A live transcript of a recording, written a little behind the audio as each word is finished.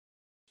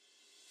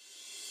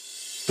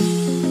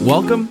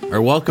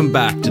Welcome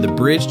back to the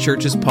Bridge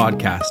Churches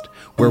podcast,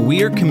 where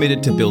we are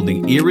committed to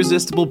building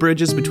irresistible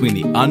bridges between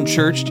the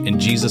unchurched and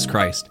Jesus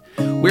Christ.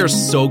 We are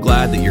so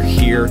glad that you're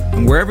here,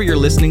 and wherever you're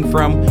listening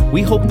from,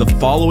 we hope the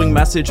following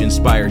message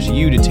inspires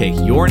you to take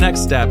your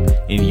next step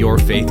in your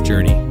faith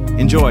journey.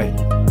 Enjoy.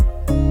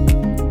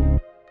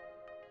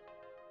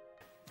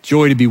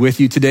 Joy to be with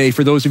you today.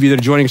 For those of you that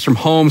are joining us from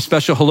home,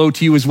 special hello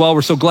to you as well.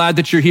 We're so glad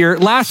that you're here.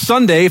 Last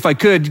Sunday, if I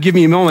could give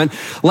me a moment,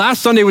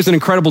 last Sunday was an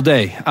incredible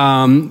day.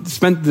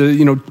 Spent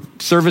the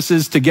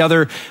services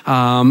together,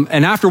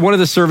 and after one of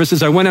the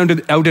services, I went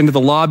out into the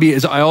lobby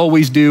as I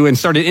always do and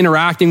started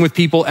interacting with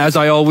people as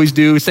I always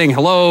do, saying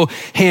hello,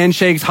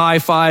 handshakes, high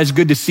fives,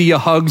 good to see you,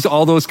 hugs,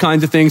 all those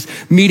kinds of things.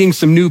 Meeting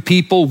some new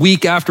people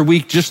week after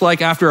week, just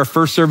like after our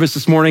first service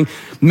this morning.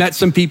 Met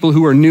some people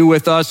who are new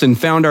with us and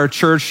found our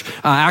church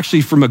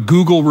actually from a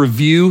Google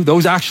review.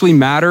 Those actually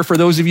matter for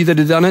those of you that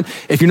have done it.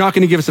 If you're not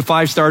going to give us a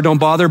 5-star, don't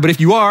bother. But if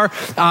you are,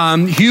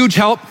 huge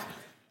help.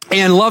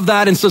 And love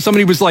that. And so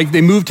somebody was like,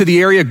 they moved to the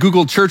area,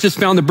 Googled churches,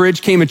 found the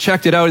bridge, came and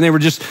checked it out, and they were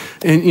just,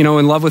 in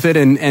love with it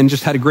and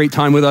just had a great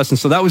time with us. And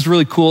so that was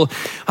really cool.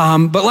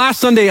 But last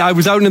Sunday, I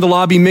was out in the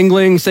lobby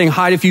mingling, saying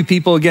hi to a few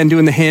people, again,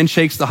 doing the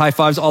handshakes, the high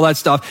fives, all that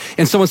stuff.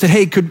 And someone said,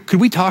 hey,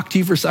 could we talk to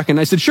you for a second?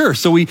 I said, sure.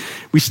 So we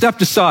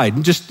stepped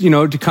aside, just,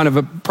 to kind of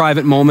a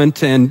private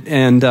moment.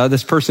 And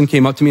this person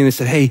came up to me and they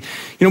said, hey,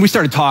 we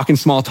started talking,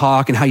 small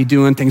talk, and how you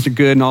doing? Things are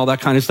good and all that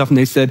kind of stuff. And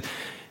they said,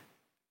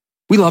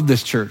 we love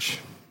this church.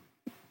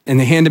 And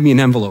they handed me an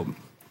envelope.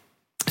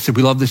 I said,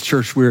 we love this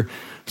church. We're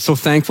so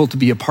thankful to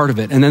be a part of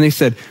it. And then they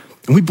said,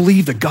 and we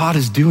believe that God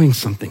is doing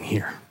something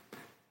here.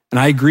 And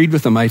I agreed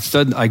with them. I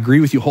said, I agree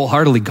with you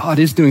wholeheartedly. God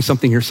is doing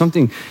something here.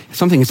 Something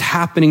is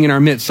happening in our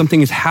midst.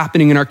 Something is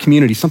happening in our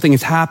community. Something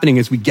is happening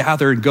as we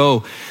gather and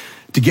go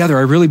together.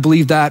 I really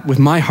believe that with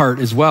my heart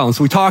as well. And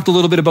so we talked a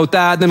little bit about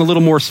that, then a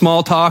little more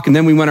small talk, and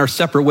then we went our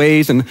separate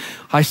ways. And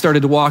I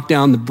started to walk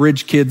down the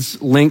Bridge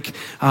Kids link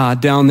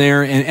down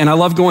there. And I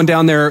love going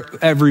down there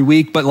every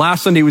week. But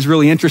last Sunday was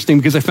really interesting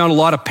because I found a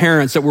lot of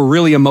parents that were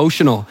really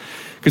emotional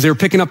because they were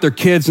picking up their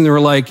kids and they were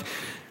like,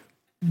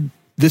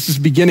 this is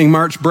beginning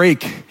March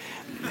break.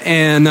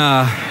 And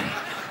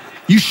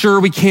you sure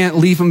we can't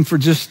leave them for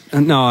just,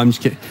 no, I'm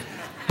just kidding.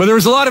 But there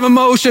was a lot of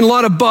emotion, a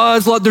lot of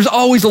buzz. There's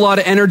always a lot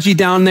of energy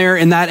down there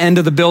in that end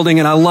of the building.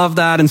 And I love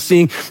that. And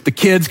seeing the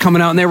kids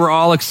coming out and they were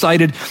all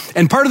excited.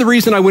 And part of the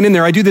reason I went in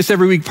there, I do this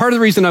every week. Part of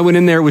the reason I went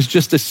in there was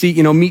just to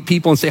see, meet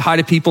people and say hi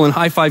to people and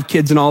high five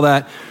kids and all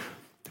that.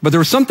 But there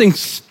was something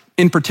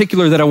in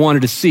particular that I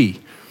wanted to see.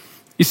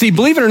 You see,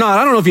 believe it or not,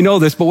 I don't know if you know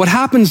this, but what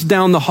happens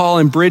down the hall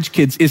in Bridge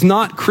Kids is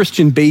not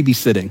Christian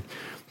babysitting.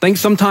 I think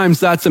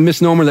sometimes that's a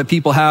misnomer that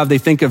people have. They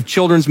think of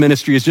children's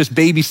ministry as just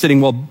babysitting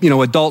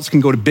while, adults can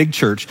go to big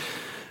church.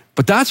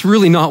 But that's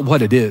really not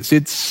what it is.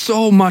 It's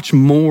so much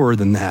more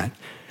than that.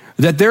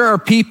 That there are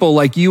people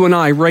like you and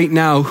I right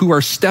now who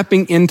are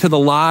stepping into the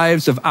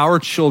lives of our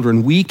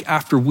children week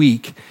after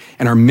week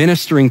and are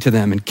ministering to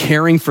them and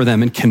caring for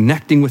them and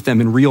connecting with them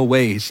in real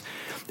ways.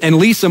 And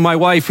Lisa, my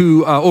wife,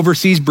 who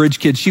oversees Bridge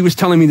Kids, she was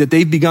telling me that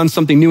they've begun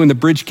something new in the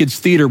Bridge Kids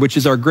Theater, which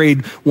is our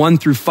grade 1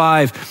 through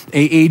 5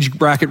 age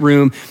bracket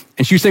room.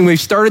 And she was saying, we've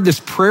started this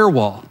prayer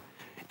wall.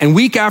 And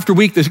week after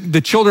week, the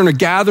children are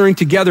gathering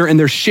together and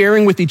they're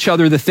sharing with each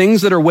other the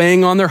things that are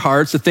weighing on their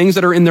hearts, the things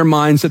that are in their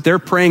minds that they're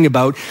praying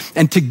about.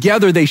 And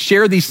together they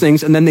share these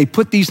things and then they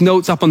put these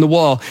notes up on the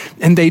wall.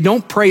 And they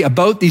don't pray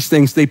about these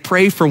things, they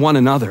pray for one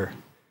another.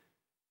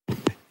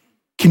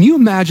 Can you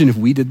imagine if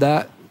we did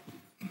that?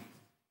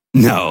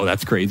 No,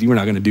 that's crazy. We're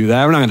not going to do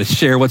that. We're not going to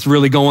share what's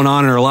really going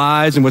on in our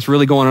lives and what's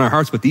really going on in our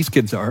hearts, but these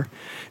kids are.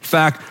 In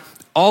fact,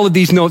 all of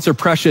these notes are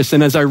precious.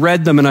 And as I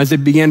read them and as I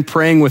began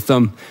praying with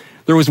them,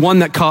 there was one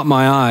that caught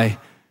my eye.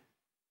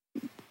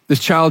 This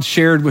child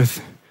shared with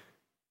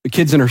the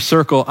kids in her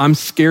circle, I'm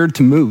scared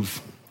to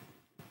move.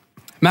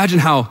 Imagine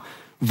how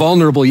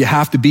vulnerable you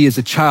have to be as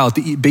a child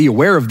to be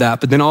aware of that,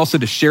 but then also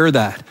to share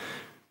that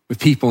with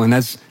people. And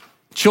as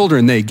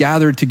children, they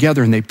gathered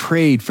together and they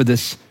prayed for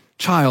this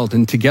child,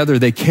 and together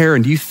they care.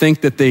 And do you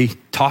think that they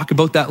talk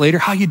about that later?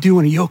 How you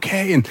doing? Are you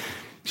okay? And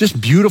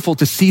just beautiful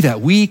to see that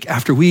week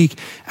after week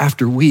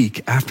after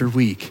week after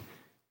week.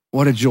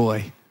 What a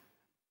joy.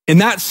 In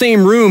that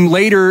same room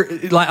later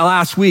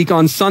last week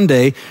on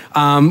Sunday,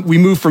 we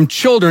moved from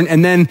children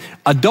and then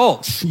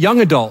adults,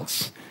 young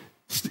adults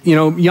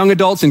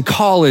in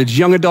college,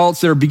 young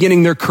adults that are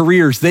beginning their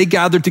careers. They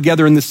gathered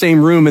together in the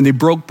same room and they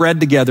broke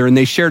bread together and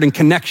they shared in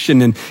connection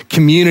and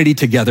community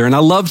together. And I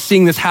love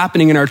seeing this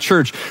happening in our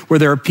church where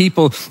there are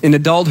people in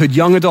adulthood,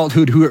 young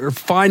adulthood, who are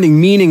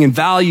finding meaning and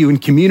value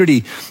and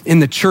community in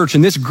the church.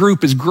 And this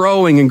group is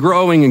growing and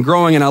growing and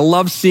growing. And I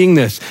love seeing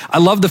this. I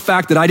love the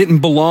fact that I didn't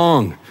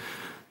belong.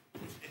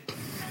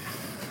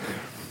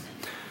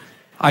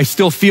 I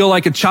still feel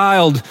like a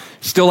child,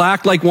 still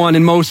act like one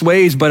in most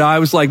ways, but I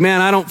was like,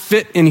 man, I don't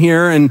fit in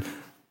here.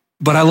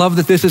 But I love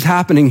that this is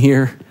happening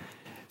here.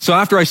 So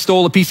after I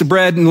stole a piece of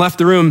bread and left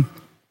the room,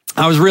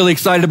 I was really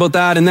excited about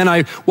that. And then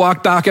I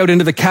walked back out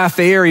into the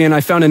cafe area and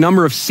I found a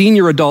number of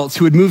senior adults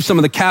who had moved some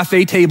of the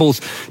cafe tables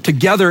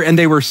together, and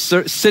they were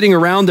sitting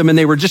around them and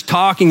they were just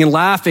talking and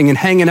laughing and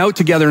hanging out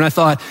together. And I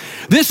thought,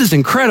 this is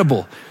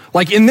incredible.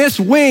 Like in this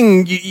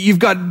wing, you've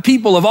got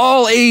people of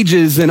all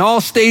ages and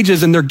all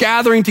stages, and they're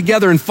gathering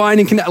together and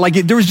finding,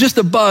 there was just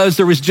a buzz.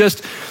 There was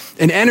just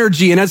an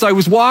energy. And as I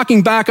was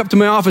walking back up to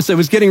my office, I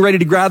was getting ready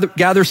to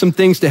gather some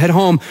things to head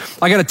home.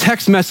 I got a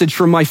text message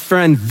from my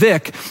friend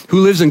Vic,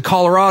 who lives in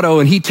Colorado.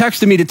 And he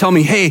texted me to tell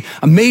me, hey,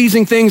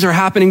 amazing things are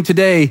happening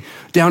today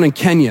down in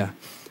Kenya.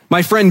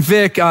 My friend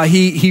Vic,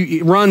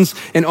 he runs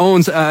and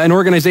owns an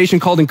organization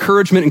called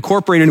Encouragement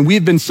Incorporated, and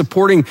we've been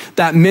supporting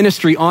that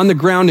ministry on the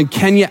ground in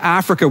Kenya,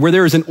 Africa, where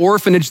there is an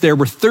orphanage there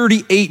where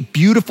 38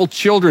 beautiful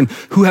children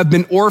who have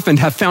been orphaned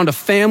have found a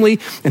family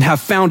and have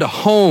found a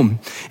home.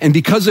 And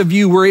because of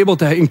you, we're able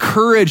to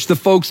encourage the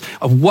folks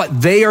of what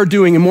they are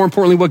doing, and more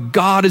importantly, what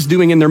God is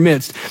doing in their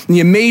midst. And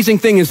the amazing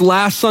thing is,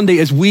 last Sunday,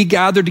 as we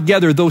gathered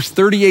together, those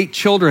 38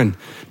 children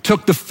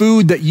took the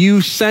food that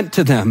you sent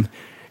to them,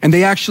 and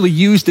they actually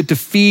used it to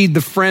feed the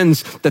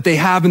friends that they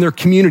have in their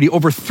community.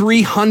 Over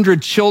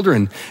 300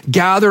 children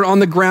gathered on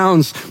the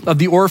grounds of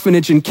the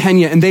orphanage in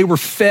Kenya, and they were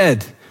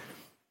fed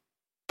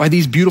by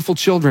these beautiful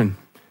children.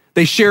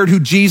 They shared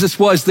who Jesus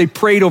was. They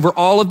prayed over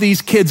all of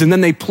these kids, and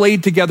then they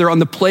played together on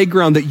the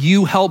playground that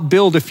you helped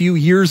build a few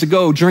years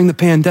ago during the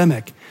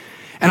pandemic.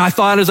 And I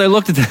thought, as I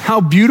looked at that, how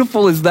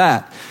beautiful is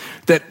that?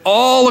 That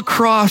all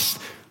across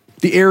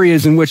the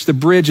areas in which the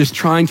bridge is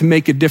trying to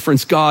make a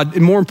difference, God,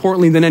 and more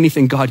importantly than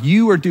anything, God,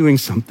 you are doing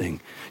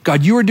something.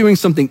 God, you are doing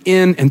something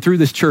in and through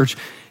this church.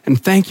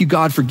 And thank you,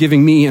 God, for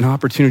giving me an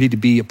opportunity to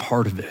be a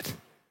part of it.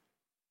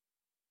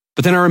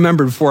 But then I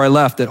remembered before I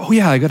left that, oh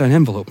yeah, I got an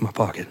envelope in my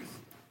pocket.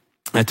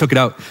 And I took it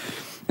out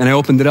and I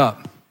opened it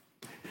up.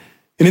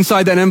 And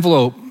inside that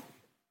envelope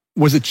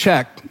was a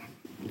check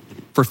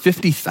for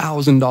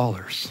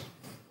 $50,000.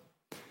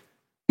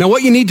 Now,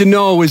 what you need to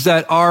know is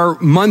that our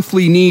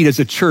monthly need as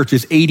a church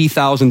is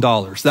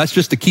 $80,000. That's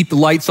just to keep the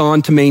lights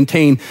on, to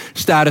maintain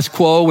status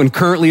quo. And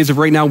currently, as of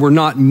right now, we're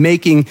not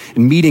making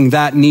and meeting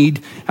that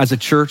need as a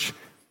church.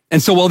 And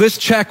so while this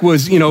check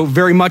was,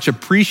 very much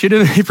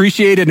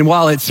appreciated, and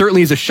while it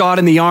certainly is a shot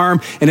in the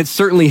arm and it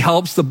certainly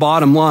helps the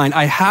bottom line,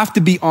 I have to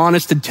be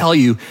honest and tell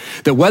you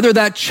that whether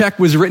that check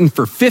was written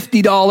for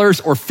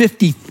 $50 or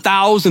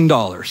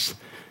 $50,000,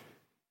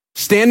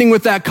 standing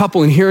with that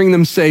couple and hearing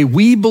them say,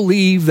 we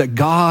believe that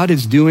God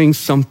is doing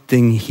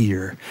something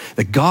here,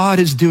 that God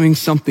is doing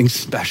something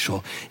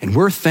special, and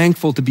we're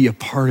thankful to be a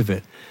part of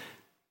it.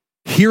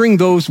 Hearing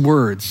those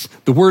words,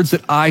 the words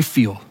that I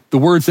feel, the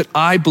words that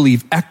I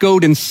believe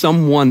echoed in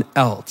someone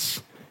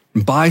else,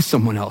 and by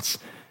someone else,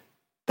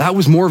 that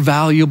was more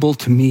valuable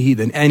to me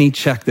than any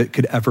check that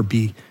could ever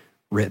be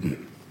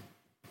written.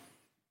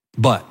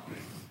 But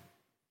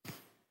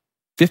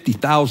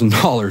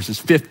 $50,000 is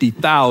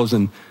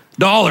 $50,000.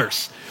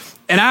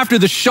 And after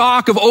the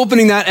shock of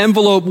opening that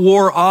envelope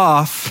wore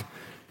off,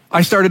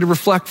 I started to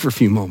reflect for a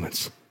few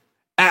moments.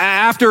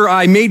 After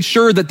I made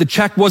sure that the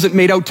check wasn't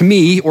made out to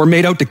me or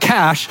made out to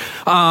cash,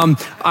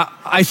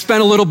 I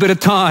spent a little bit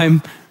of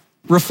time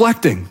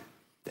reflecting.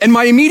 And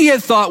my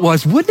immediate thought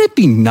was, wouldn't it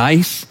be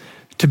nice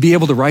to be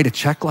able to write a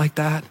check like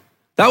that?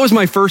 That was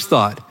my first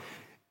thought.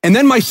 And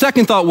then my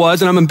second thought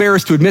was, and I'm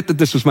embarrassed to admit that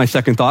this was my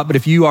second thought, but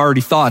if you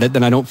already thought it,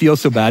 then I don't feel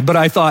so bad. But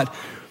I thought,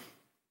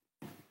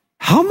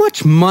 how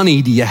much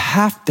money do you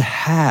have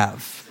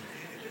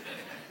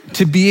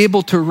to be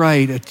able to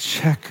write a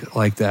check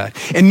like that?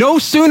 And no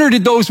sooner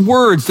did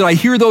I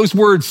hear those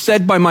words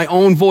said by my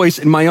own voice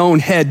in my own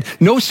head,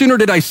 no sooner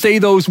did I say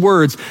those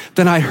words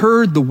than I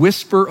heard the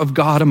whisper of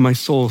God in my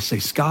soul say,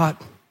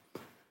 Scott,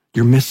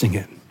 you're missing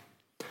it.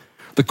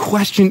 The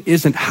question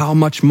isn't how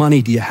much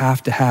money do you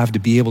have to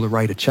be able to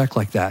write a check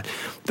like that.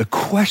 The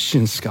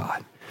question,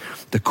 Scott,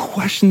 the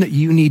question that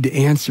you need to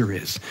answer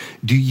is,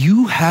 do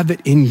you have it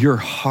in your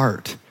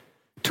heart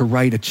to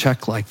write a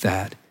check like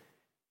that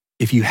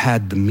if you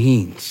had the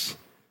means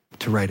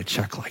to write a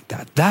check like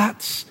that?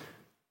 That's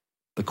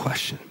the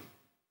question.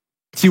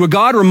 See, what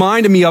God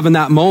reminded me of in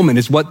that moment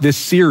is what this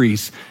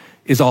series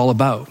is all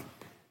about.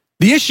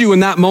 The issue in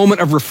that moment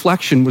of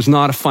reflection was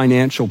not a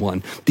financial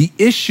one. The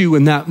issue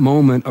in that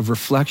moment of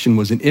reflection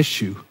was an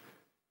issue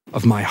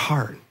of my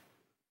heart.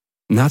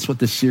 And that's what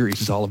this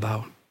series is all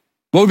about.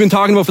 What we've been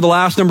talking about for the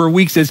last number of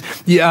weeks is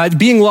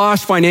being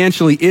lost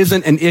financially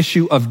isn't an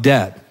issue of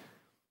debt.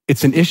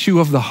 It's an issue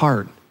of the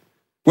heart.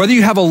 Whether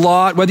you have a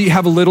lot, whether you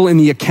have a little in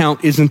the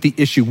account isn't the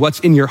issue. What's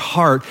in your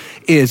heart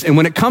is. And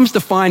when it comes to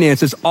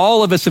finances,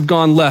 all of us have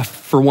gone left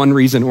for one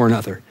reason or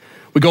another.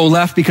 We go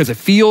left because it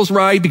feels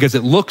right, because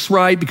it looks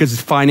right, because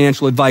it's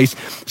financial advice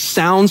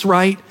sounds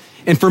right.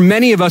 And for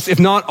many of us, if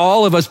not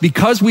all of us,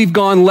 because we've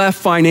gone left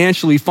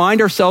financially,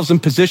 find ourselves in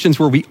positions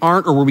where we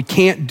aren't or where we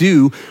can't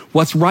do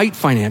what's right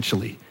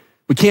financially.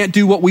 We can't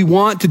do what we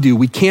want to do.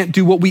 We can't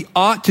do what we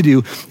ought to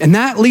do. And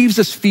that leaves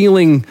us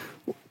feeling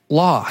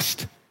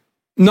lost.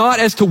 Not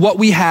as to what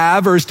we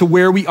have or as to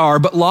where we are,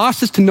 but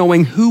lost as to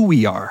knowing who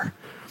we are.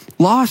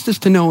 Lost as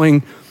to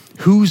knowing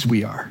whose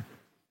we are.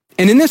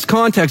 And in this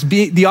context,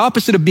 the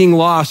opposite of being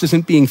lost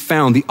isn't being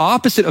found. The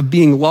opposite of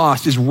being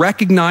lost is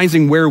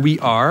recognizing where we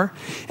are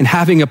and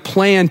having a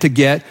plan to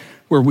get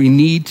where we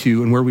need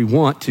to and where we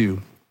want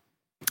to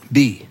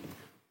be.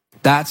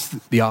 That's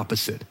the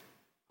opposite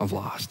of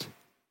lost.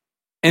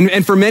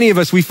 And for many of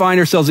us, we find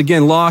ourselves,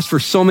 again, lost for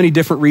so many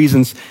different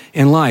reasons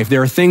in life.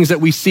 There are things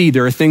that we see,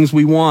 there are things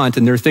we want,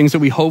 and there are things that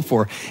we hope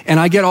for. And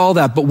I get all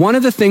that. But one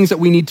of the things that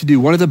we need to do,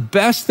 one of the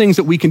best things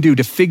that we can do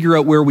to figure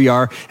out where we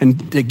are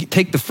and to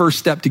take the first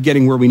step to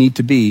getting where we need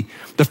to be,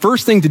 the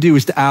first thing to do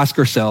is to ask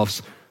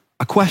ourselves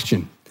a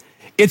question.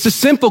 It's a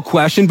simple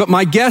question, but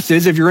my guess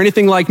is, if you're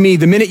anything like me,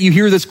 the minute you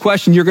hear this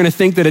question, you're going to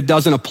think that it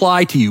doesn't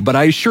apply to you. But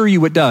I assure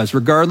you it does,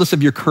 regardless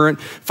of your current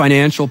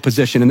financial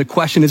position. And the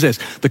question is this.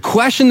 The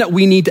question that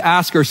we need to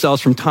ask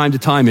ourselves from time to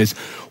time is,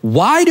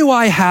 why do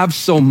I have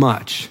so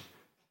much?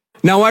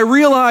 Now, I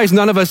realize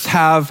none of us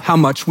have how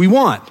much we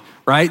want,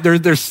 right?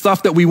 There's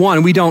stuff that we want,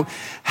 and we don't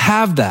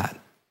have that.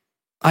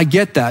 I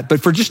get that.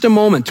 But for just a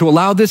moment, to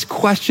allow this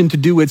question to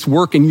do its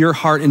work in your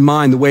heart and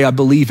mind the way I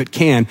believe it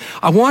can,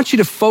 I want you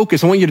to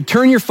focus. I want you to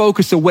turn your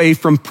focus away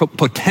from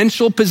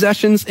potential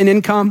possessions and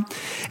income,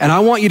 and I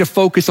want you to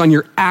focus on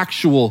your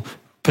actual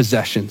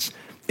possessions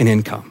and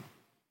income.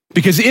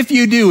 Because if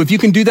you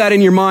can do that in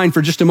your mind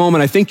for just a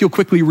moment, I think you'll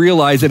quickly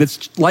realize that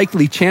it's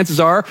likely, chances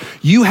are,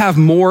 you have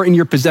more in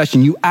your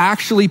possession. You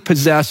actually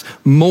possess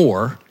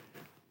more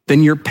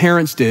than your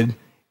parents did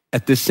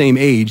at this same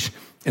age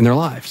in their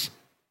lives.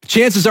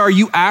 Chances are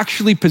you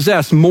actually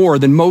possess more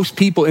than most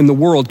people in the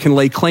world can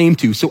lay claim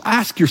to. So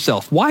ask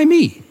yourself, why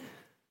me?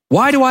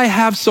 Why do I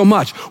have so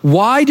much?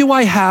 Why do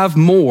I have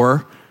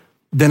more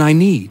than I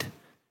need?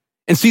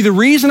 And see, the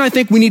reason I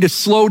think we need to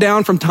slow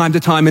down from time to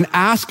time and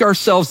ask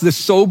ourselves this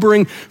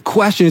sobering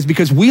question is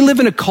because we live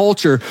in a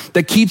culture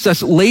that keeps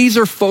us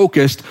laser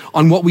focused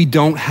on what we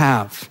don't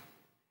have.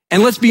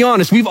 And let's be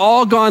honest, we've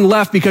all gone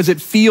left because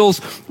it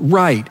feels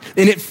right.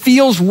 And it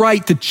feels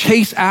right to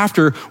chase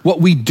after what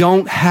we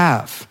don't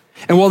have.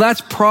 And while that's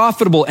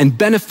profitable and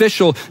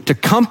beneficial to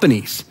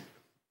companies,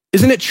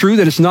 isn't it true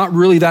that it's not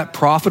really that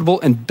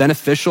profitable and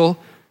beneficial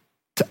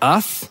to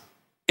us?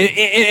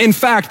 In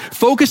fact,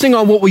 focusing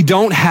on what we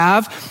don't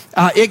have,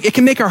 it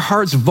can make our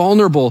hearts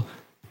vulnerable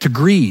to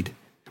greed.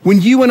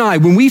 When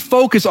we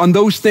focus on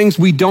those things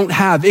we don't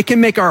have, it can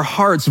make our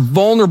hearts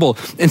vulnerable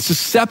and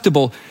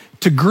susceptible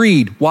to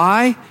greed.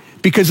 Why?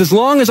 Because as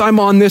long as I'm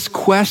on this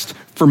quest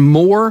for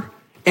more,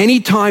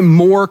 anytime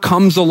more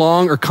comes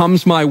along or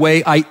comes my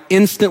way, I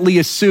instantly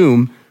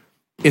assume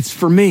it's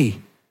for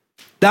me.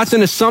 That's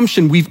an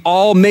assumption we've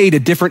all made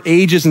at different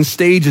ages and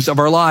stages of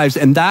our lives.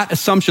 And that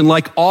assumption,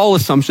 like all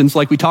assumptions,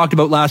 like we talked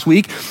about last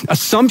week,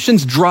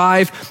 assumptions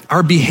drive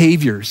our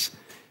behaviors.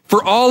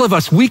 For all of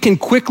us, we can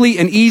quickly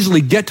and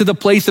easily get to the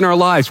place in our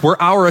lives where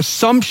our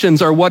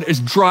assumptions are what is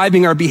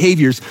driving our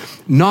behaviors,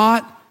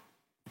 not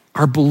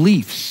our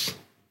beliefs.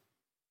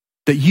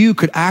 That you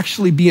could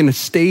actually be in a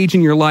stage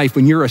in your life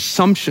when your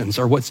assumptions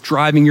are what's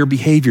driving your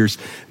behaviors,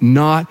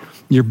 not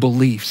your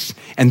beliefs.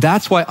 And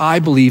that's why I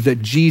believe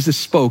that Jesus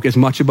spoke as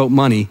much about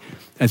money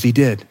as he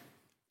did.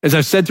 As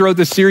I've said throughout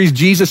this series,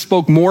 Jesus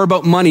spoke more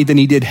about money than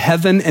he did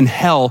heaven and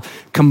hell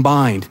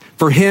combined.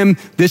 For him,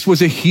 this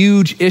was a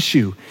huge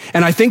issue.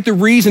 And I think the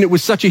reason it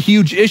was such a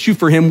huge issue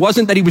for him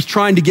wasn't that he was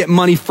trying to get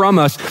money from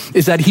us,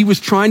 is that he was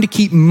trying to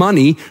keep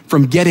money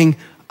from getting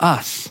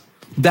us.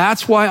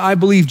 That's why I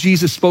believe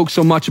Jesus spoke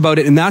so much about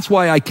it. And that's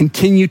why I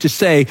continue to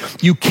say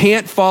you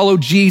can't follow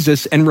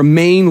Jesus and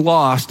remain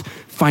lost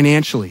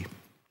financially.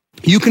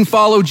 You can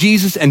follow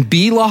Jesus and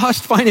be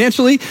lost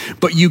financially,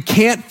 but you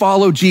can't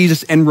follow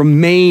Jesus and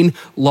remain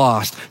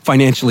lost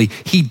financially.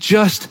 He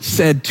just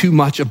said too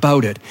much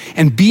about it.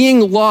 And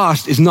being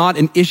lost is not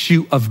an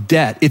issue of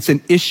debt. It's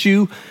an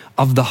issue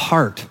of the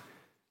heart.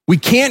 We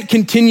can't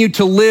continue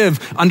to live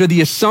under the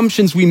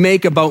assumptions we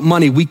make about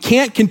money. We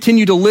can't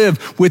continue to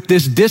live with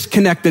this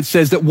disconnect that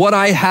says that what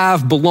I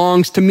have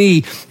belongs to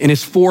me and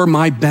is for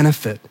my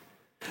benefit.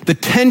 The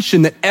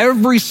tension that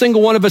every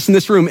single one of us in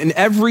this room and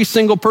every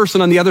single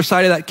person on the other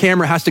side of that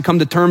camera has to come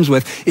to terms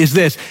with is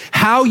this: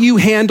 how you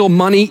handle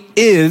money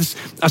is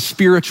a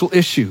spiritual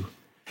issue.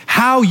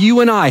 How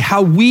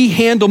we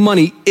handle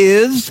money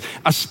is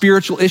a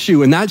spiritual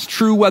issue. And that's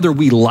true whether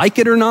we like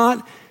it or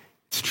not.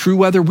 It's true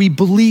whether we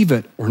believe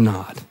it or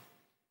not.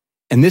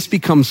 And this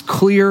becomes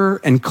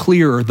clearer and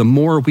clearer the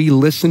more we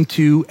listen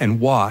to and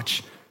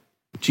watch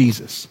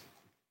Jesus.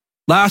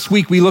 Last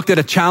week, we looked at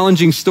a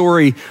challenging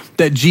story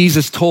that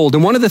Jesus told.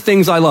 And one of the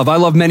things I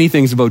love many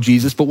things about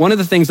Jesus, but one of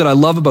the things that I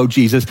love about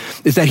Jesus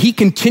is that he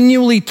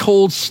continually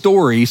told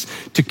stories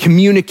to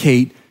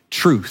communicate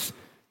truth.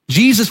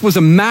 Jesus was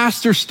a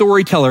master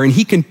storyteller, and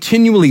he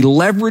continually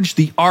leveraged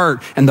the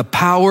art and the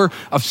power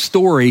of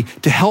story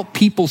to help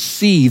people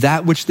see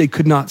that which they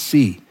could not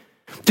see,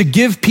 to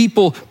give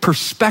people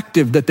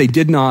perspective that they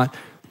did not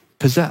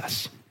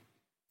possess.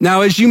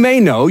 Now, as you may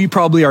know, you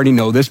probably already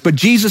know this, but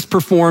Jesus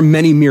performed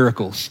many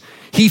miracles.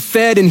 He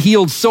fed and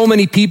healed so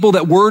many people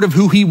that word of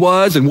who he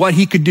was and what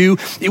he could do,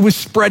 it was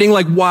spreading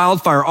like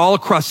wildfire all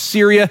across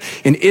Syria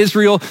and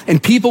Israel,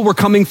 and people were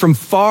coming from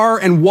far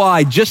and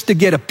wide just to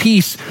get a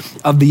piece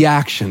of the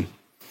action.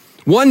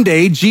 One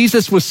day,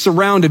 Jesus was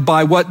surrounded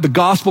by what the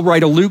gospel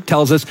writer Luke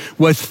tells us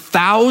was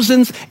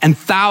thousands and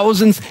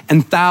thousands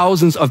and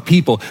thousands of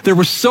people. There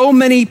were so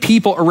many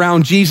people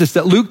around Jesus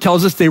that Luke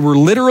tells us they were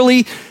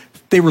literally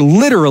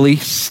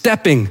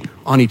stepping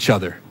on each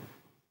other.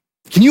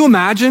 Can you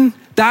imagine?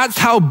 That's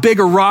how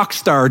big a rock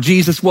star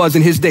Jesus was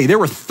in his day. There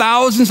were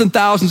thousands and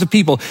thousands of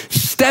people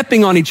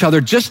stepping on each other,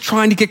 just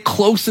trying to get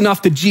close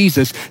enough to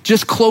Jesus,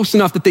 just close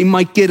enough that they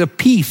might get a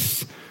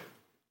piece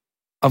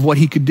of what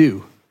he could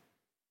do.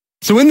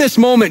 So in this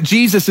moment,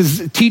 Jesus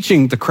is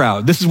teaching the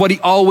crowd. This is what he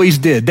always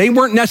did. They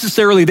weren't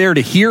necessarily there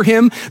to hear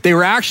him. They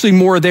were actually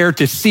more there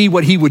to see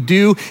what he would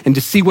do and to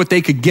see what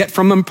they could get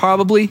from him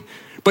probably.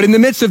 But in the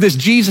midst of this,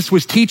 Jesus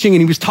was teaching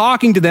and he was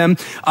talking to them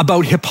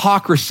about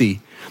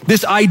hypocrisy.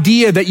 This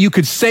idea that you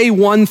could say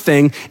one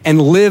thing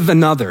and live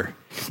another.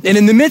 And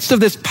in the midst of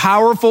this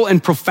powerful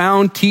and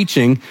profound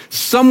teaching,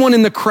 someone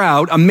in the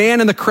crowd, a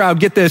man in the crowd,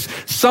 get this,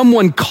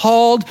 someone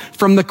called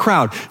from the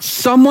crowd.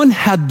 Someone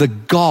had the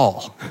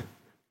gall.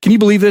 Can you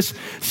believe this?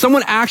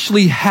 Someone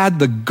actually had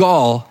the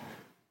gall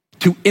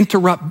to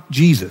interrupt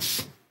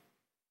Jesus.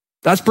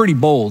 That's pretty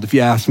bold if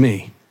you ask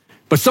me.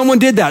 But someone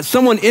did that.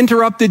 Someone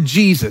interrupted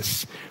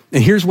Jesus.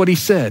 And here's what he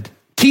said.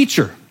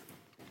 Teacher,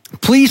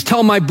 please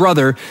tell my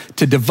brother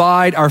to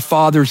divide our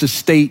father's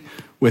estate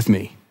with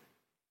me.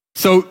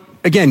 So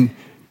again,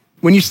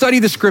 when you study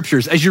the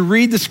scriptures, as you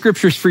read the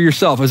scriptures for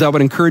yourself, as I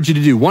would encourage you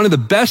to do, one of the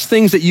best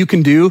things that you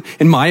can do,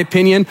 in my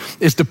opinion,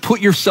 is to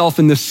put yourself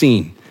in the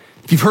scene.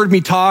 If you've heard me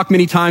talk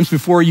many times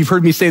before, you've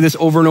heard me say this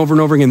over and over and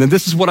over again, then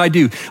this is what I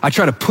do. I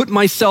try to put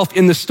myself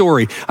in the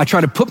story. I try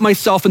to put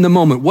myself in the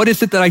moment. What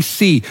is it that I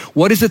see?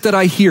 What is it that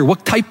I hear?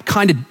 What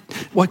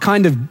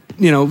kind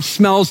of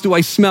smells do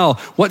I smell?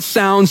 What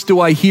sounds do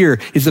I hear?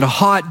 Is it a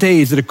hot day?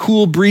 Is it a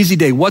cool, breezy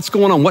day? What's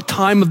going on? What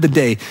time of the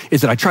day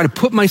is it? I try to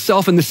put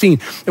myself in the scene.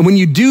 And when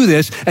you do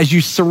this, as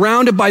you're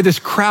surrounded by this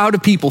crowd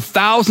of people,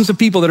 thousands of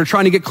people that are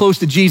trying to get close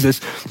to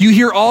Jesus, you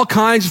hear all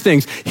kinds of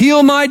things.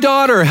 Heal my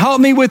daughter. Help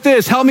me with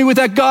this. Help me with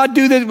that. God,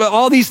 do this.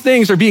 All these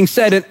things are being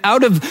said, and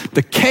out of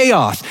the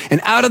chaos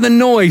and out of the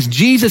noise,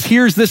 Jesus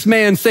hears this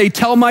man say,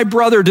 tell my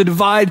brother to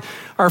divide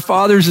our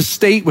father's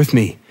estate with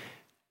me.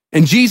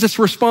 And Jesus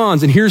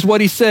responds, and here's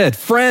what he said.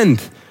 Friend,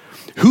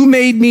 who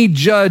made me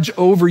judge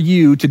over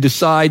you to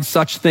decide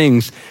such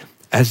things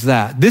as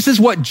that? This is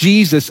what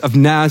Jesus of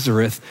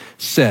Nazareth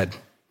said.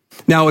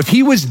 Now, if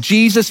he was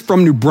Jesus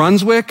from New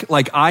Brunswick,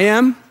 like I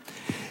am,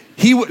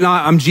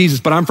 I'm Jesus,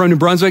 but I'm from New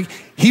Brunswick,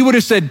 he would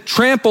have said,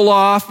 trample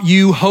off,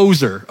 you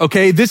hoser,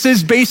 okay? This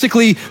is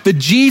basically the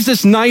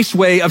Jesus nice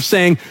way of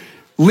saying,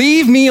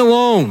 leave me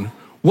alone.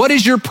 What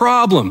is your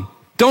problem?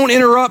 Don't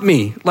interrupt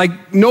me.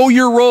 Like, know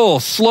your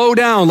role. Slow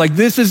down. Like,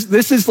 this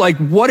is like,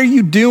 what are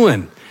you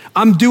doing?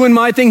 I'm doing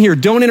my thing here.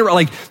 Don't interrupt.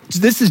 Like,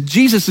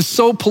 Jesus is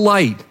so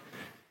polite,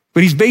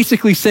 but he's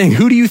basically saying,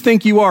 who do you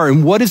think you are?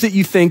 And what is it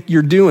you think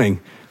you're doing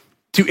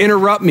to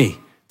interrupt me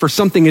for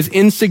something as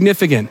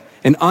insignificant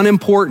and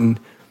unimportant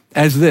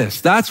as this?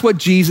 That's what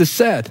Jesus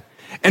said.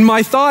 And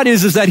my thought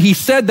is that he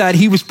said that,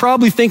 he was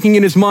probably thinking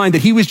in his mind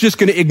that he was just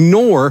going to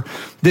ignore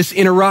this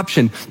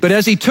interruption. But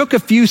as he took a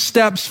few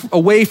steps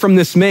away from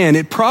this man,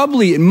 it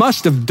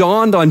must have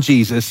dawned on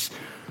Jesus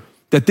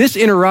that this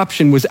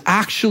interruption was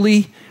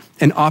actually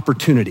an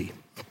opportunity.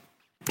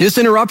 This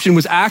interruption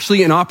was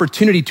actually an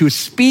opportunity to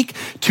speak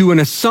to an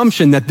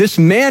assumption that this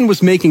man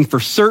was making for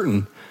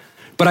certain.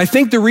 But I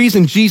think the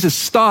reason Jesus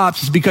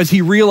stops is because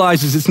he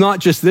realizes it's not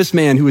just this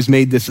man who has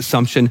made this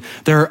assumption.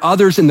 There are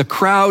others in the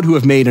crowd who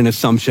have made an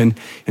assumption.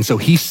 And so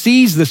he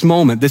sees this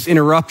moment, this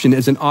interruption,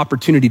 as an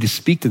opportunity to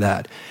speak to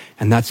that.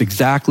 And that's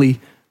exactly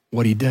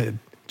what he did.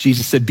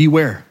 Jesus said,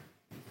 beware.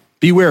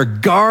 Beware,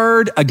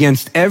 guard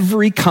against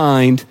every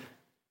kind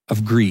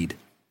of greed.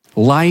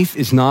 Life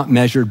is not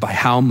measured by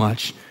how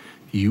much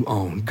you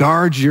own.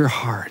 Guard your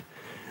heart.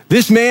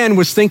 This man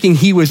was thinking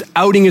he was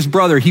outing his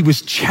brother. He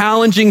was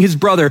challenging his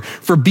brother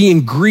for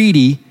being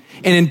greedy.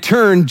 And in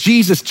turn,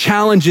 Jesus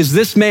challenges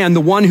this man, the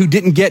one who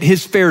didn't get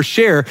his fair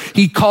share.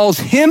 He calls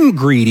him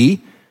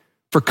greedy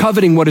for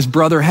coveting what his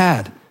brother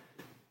had.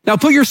 Now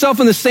put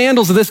yourself in the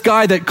sandals of this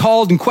guy that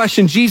called and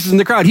questioned Jesus in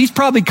the crowd. He's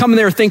probably coming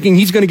there thinking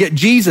he's going to get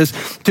Jesus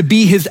to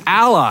be his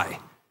ally.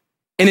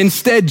 And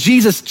instead,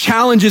 Jesus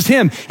challenges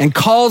him and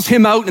calls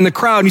him out in the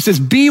crowd. And he says,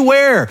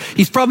 beware.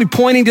 He's probably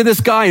pointing to this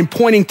guy and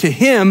pointing to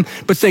him,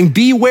 but saying,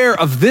 beware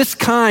of this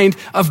kind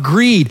of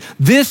greed.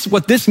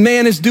 What this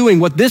man is doing,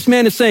 what this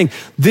man is saying,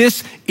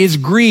 this is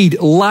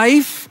greed.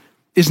 Life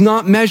is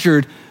not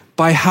measured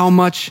by how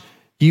much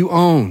you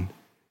own.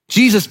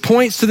 Jesus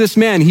points to this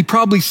man. He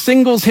probably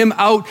singles him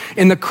out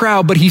in the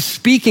crowd, but he's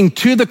speaking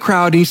to the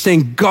crowd and he's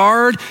saying,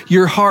 guard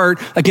your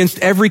heart against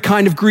every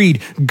kind of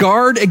greed.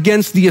 Guard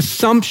against the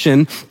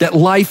assumption that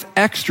life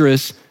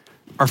extras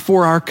are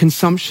for our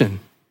consumption.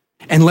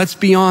 And let's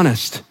be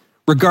honest,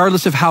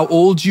 Regardless of how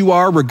old you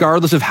are,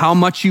 regardless of how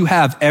much you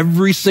have,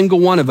 every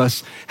single one of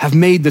us have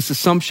made this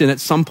assumption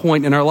at some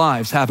point in our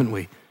lives, haven't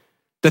we?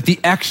 That the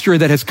extra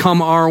that has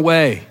come our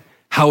way,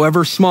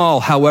 however small,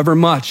 however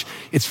much,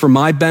 it's for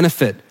my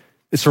benefit,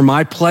 it's for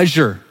my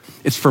pleasure,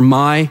 it's for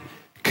my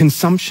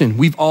consumption.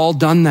 We've all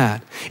done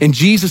that. And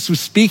Jesus was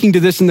speaking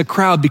to this in the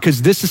crowd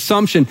because this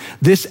assumption,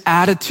 this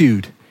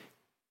attitude,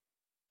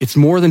 it's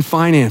more than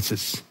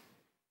finances.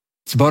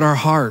 It's about our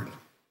heart.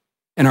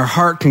 And our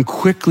heart can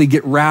quickly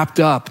get wrapped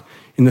up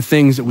in the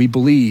things that we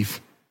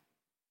believe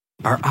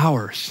are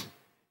ours.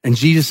 And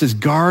Jesus says,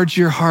 guard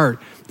your heart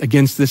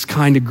against this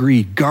kind of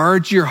greed.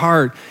 Guard your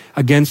heart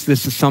against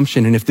this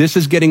assumption. And if this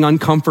is getting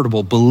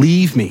uncomfortable,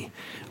 believe me,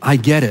 I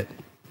get it.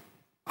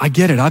 I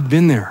get it. I've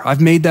been there. I've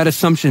made that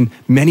assumption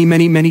many,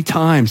 many, many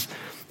times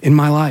in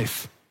my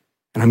life.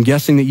 And I'm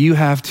guessing that you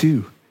have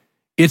too.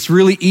 It's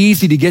really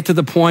easy to get to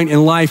the point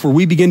in life where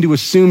we begin to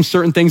assume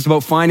certain things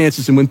about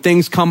finances. And when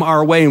things come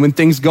our way and when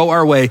things go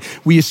our way,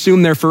 we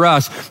assume they're for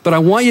us. But I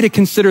want you to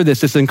consider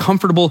this, as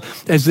uncomfortable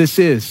as this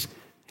is.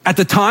 At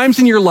the times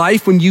in your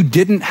life when you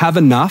didn't have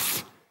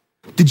enough,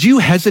 did you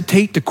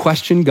hesitate to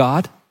question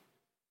God?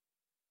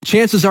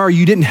 Chances are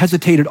you didn't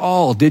hesitate at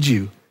all, did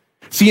you?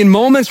 See, in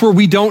moments where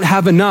we don't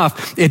have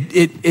enough,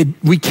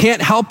 we can't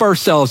help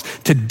ourselves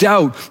to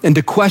doubt and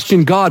to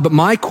question God. But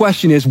my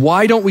question is,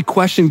 why don't we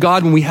question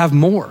God when we have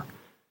more?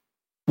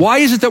 Why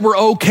is it that we're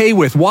okay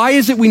with? Why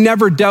is it we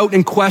never doubt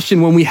and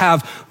question when we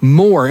have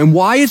more? And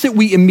why is it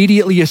we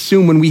immediately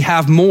assume when we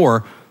have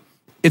more,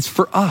 it's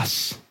for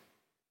us?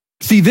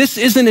 See, this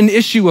isn't an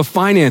issue of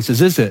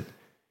finances, is it?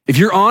 If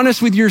you're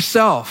honest with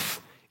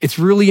yourself, it's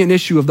really an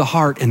issue of the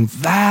heart. And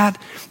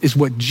that is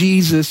what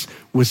Jesus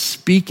was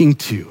speaking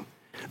to.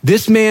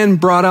 This man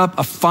brought up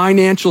a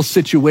financial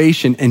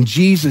situation, and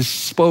Jesus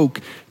spoke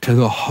to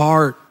the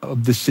heart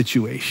of the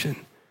situation.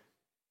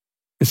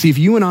 And see, if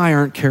you and I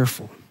aren't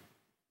careful,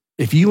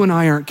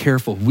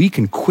 we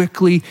can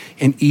quickly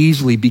and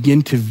easily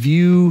begin to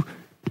view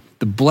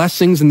the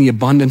blessings and the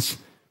abundance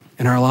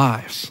in our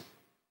lives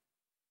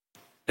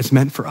as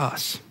meant for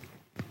us.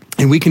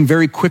 And we can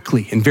very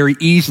quickly and very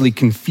easily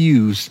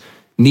confuse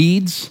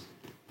needs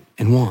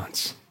and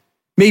wants.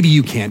 Maybe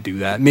you can't do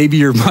that. Maybe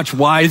you're much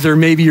wiser.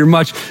 Maybe you're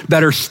much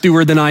better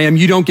steward than I am.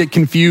 You don't get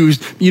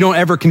confused. You don't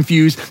ever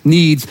confuse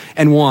needs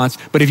and wants.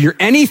 But if you're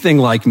anything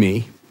like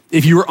me,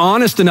 if you were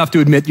honest enough to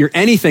admit you're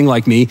anything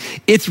like me,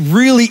 it's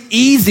really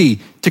easy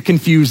to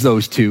confuse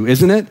those two,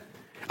 isn't it?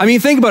 I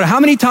mean, think about it. How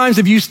many times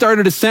have you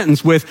started a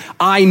sentence with,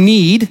 I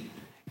need,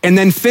 and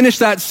then finished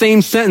that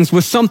same sentence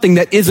with something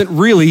that isn't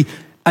really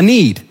a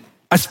need,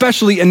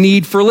 especially a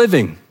need for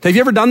living? Have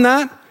you ever done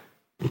that?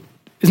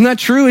 Isn't that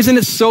true? Isn't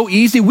it so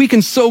easy? We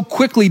can so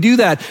quickly do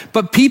that.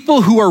 But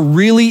people who are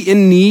really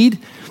in need,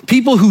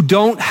 people who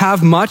don't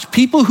have much,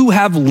 people who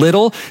have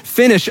little,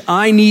 finish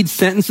I need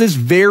sentences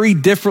very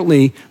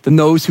differently than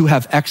those who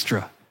have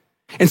extra.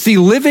 And see,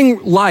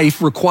 living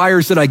life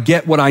requires that I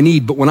get what I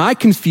need. But when I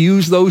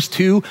confuse those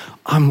two,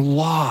 I'm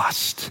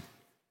lost.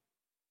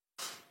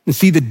 And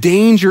see, the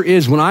danger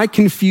is when I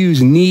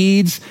confuse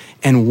needs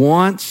and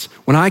wants,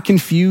 when I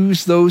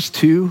confuse those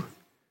two,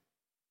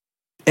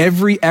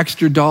 every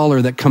extra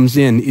dollar that comes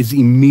in is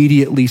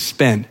immediately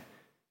spent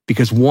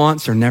because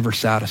wants are never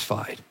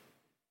satisfied.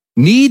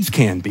 Needs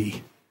can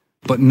be,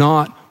 but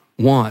not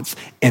wants.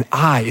 And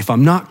if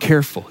I'm not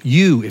careful,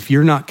 if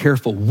you're not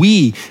careful,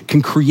 we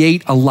can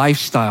create a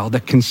lifestyle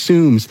that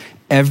consumes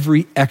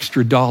every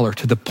extra dollar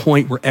to the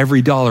point where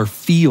every dollar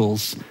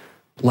feels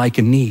like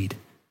a need.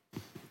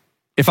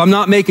 If I'm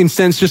not making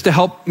sense, just to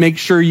help make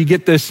sure you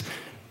get this,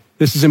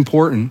 this is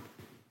important.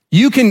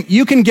 You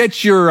can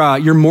get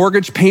your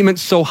mortgage payment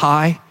so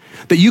high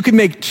that you can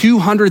make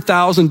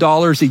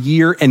 $200,000 a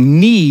year and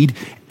need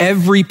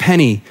every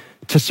penny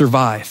to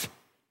survive.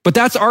 But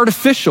that's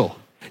artificial.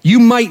 You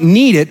might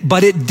need it,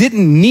 but it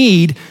didn't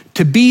need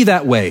to be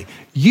that way.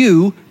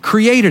 You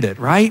created it,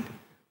 right?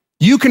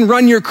 You can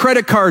run your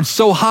credit card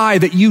so high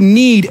that you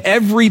need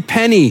every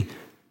penny,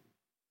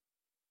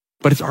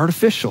 but it's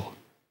artificial.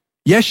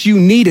 Yes, you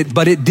need it,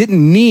 but it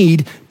didn't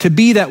need to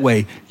be that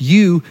way.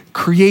 You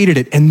created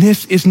it. And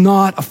this is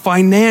not a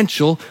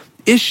financial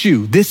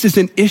issue. This is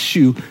an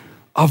issue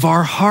of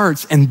our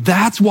hearts. And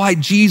that's why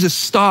Jesus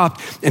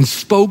stopped and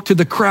spoke to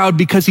the crowd,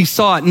 because he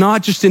saw it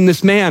not just in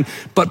this man,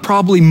 but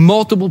probably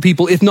multiple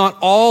people, if not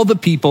all the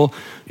people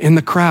in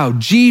the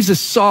crowd. Jesus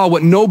saw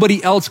what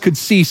nobody else could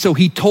see. So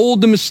he told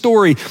them a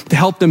story to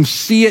help them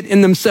see it in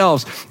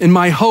themselves. And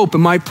my hope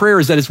and my prayer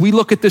is that as we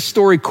look at this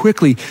story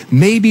quickly,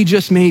 maybe,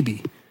 just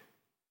maybe,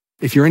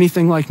 if you're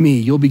anything like me,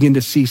 you'll begin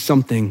to see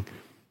something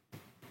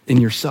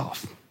in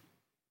yourself.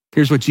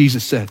 Here's what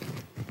Jesus said.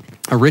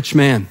 A rich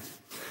man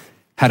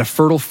had a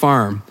fertile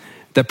farm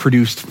that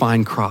produced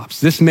fine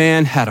crops. This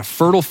man had a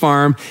fertile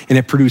farm and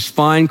it produced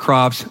fine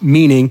crops,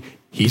 meaning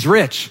he's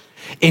rich.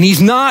 And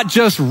he's not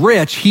just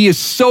rich, he is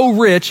so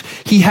rich,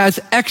 he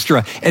has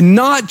extra. And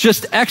not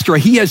just extra,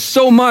 he has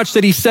so much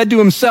that he said to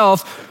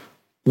himself,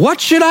 what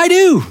should I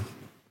do?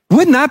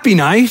 Wouldn't that be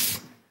nice?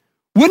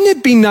 Wouldn't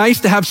it be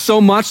nice to have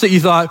so much that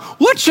you thought,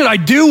 what should I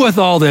do with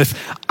all this?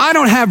 I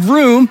don't have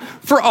room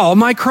for all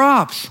my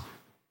crops.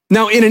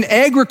 Now, in an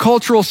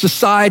agricultural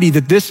society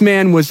that this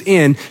man was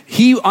in,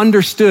 he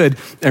understood,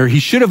 or he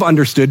should have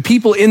understood,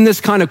 people in this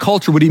kind of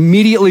culture would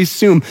immediately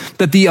assume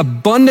that the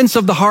abundance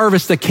of the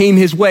harvest that came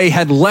his way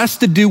had less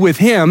to do with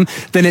him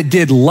than it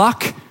did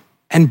luck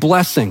and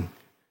blessing.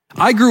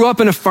 I grew up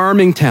in a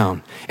farming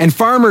town, and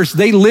farmers,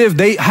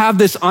 they have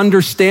this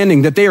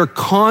understanding that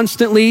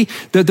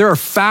that there are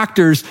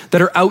factors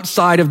that are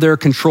outside of their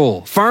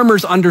control.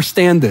 Farmers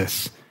understand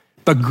this,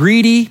 but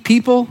greedy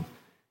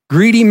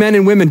men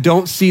and women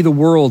don't see the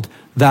world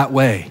that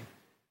way.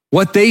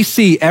 What they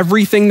see,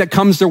 everything that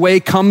comes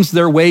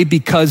their way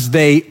because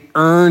they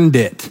earned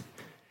it.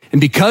 And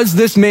because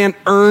this man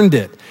earned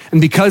it, and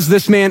because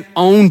this man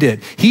owned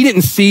it, he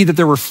didn't see that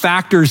there were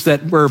factors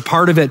that were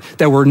part of it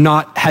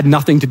that had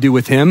nothing to do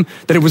with him,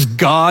 that it was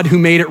God who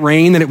made it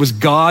rain, that it was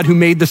God who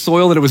made the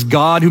soil, that it was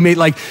God who made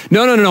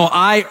no,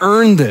 I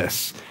earned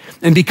this.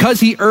 And because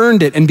he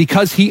earned it and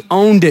because he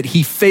owned it,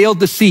 he failed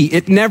to see.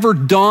 It never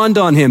dawned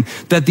on him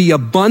that the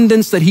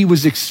abundance that he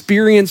was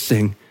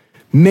experiencing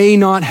may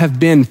not have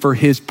been for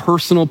his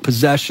personal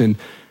possession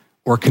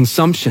or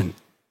consumption.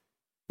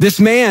 This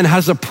man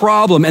has a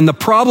problem, and the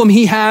problem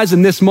he has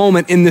in this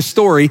moment in this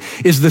story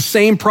is the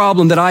same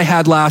problem that I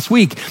had last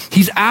week.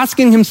 He's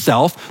asking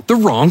himself the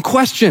wrong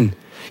question.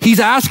 He's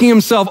asking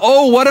himself,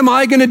 what am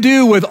I going to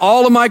do with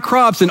all of my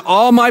crops and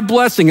all my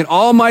blessing and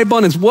all my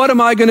abundance? What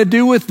am I going to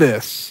do with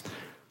this?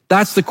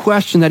 That's the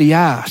question that he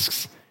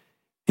asks.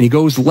 And he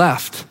goes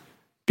left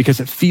because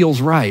it feels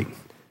right.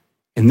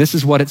 And this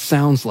is what it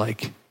sounds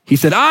like. He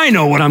said, I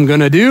know what I'm going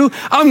to do.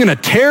 I'm going to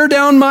tear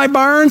down my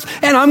barns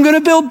and I'm going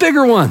to build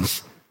bigger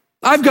ones.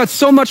 I've got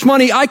so much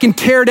money, I can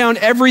tear down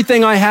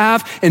everything I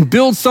have and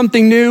build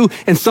something new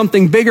and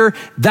something bigger.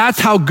 That's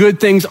how good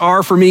things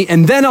are for me.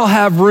 And then I'll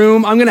have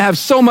room. I'm going to have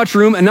so much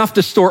room, enough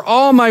to store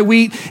all my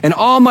wheat and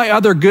all my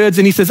other goods.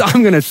 And he says,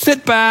 I'm going to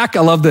sit back. I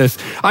love this.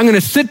 I'm going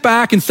to sit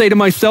back and say to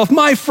myself,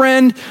 my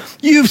friend,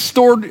 you've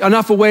stored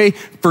enough away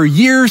for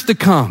years to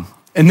come.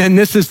 And then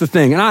this is the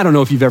thing. And I don't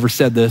know if you've ever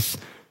said this.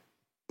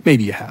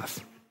 Maybe you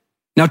have.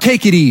 Now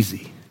take it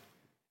easy.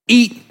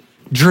 Eat,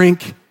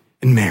 drink,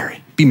 and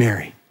be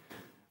merry.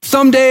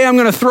 Someday I'm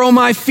going to throw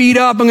my feet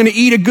up. I'm going to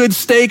eat a good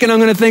steak and I'm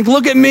going to think,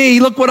 look at me.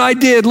 Look what I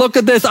did. Look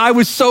at this. I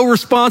was so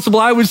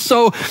responsible.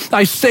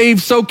 I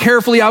saved so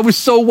carefully. I was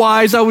so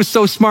wise. I was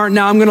so smart.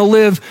 Now I'm going to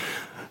live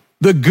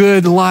the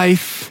good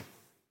life.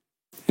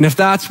 And if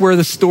that's where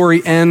the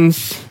story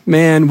ends,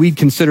 man, we'd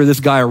consider this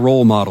guy a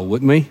role model,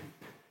 wouldn't we?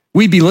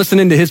 We'd be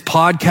listening to his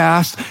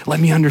podcast. Let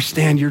me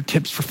understand your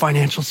tips for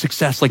financial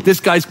success. Like, this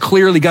guy's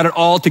clearly got it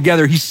all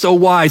together. He's so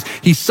wise.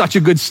 He's such a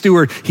good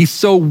steward. He's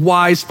so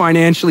wise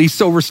financially. He's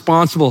so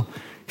responsible.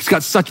 He's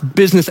got such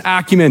business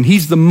acumen.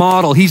 He's the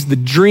model. He's the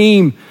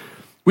dream.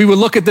 We would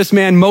look at this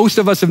man. Most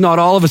of us, if not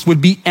all of us,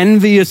 would be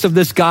envious of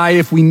this guy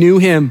if we knew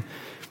him.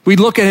 We'd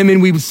look at him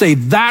and we would say,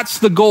 that's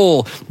the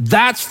goal.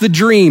 That's the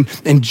dream.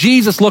 And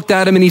Jesus looked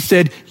at him and he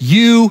said,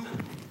 you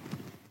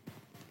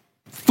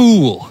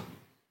fool.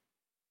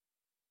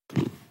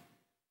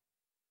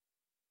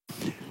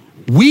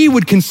 We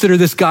would consider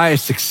this guy a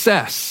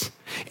success.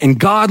 And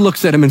God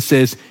looks at him and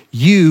says,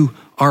 you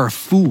are a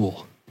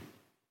fool.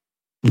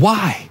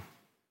 Why?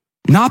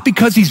 Not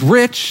because he's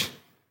rich,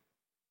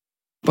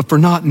 but for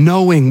not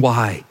knowing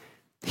why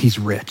he's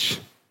rich.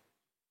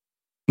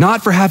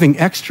 Not for having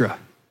extra,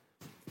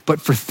 but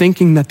for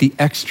thinking that the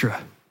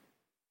extra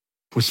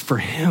was for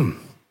him.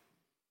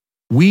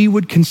 We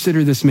would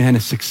consider this man a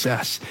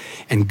success.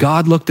 And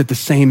God looked at the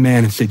same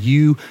man and said,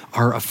 you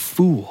are a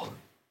fool.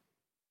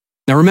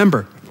 Now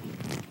remember,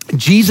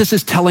 Jesus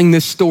is telling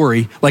this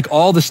story, like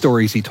all the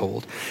stories he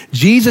told.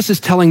 Jesus is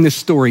telling this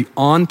story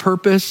on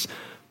purpose,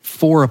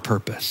 for a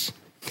purpose.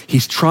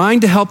 He's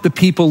trying to help the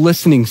people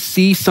listening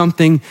see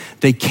something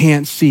they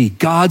can't see.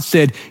 God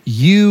said,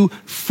 you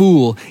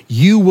fool,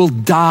 you will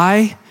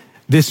die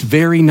this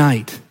very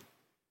night.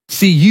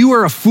 See, you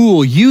are a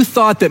fool. You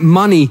thought that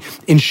money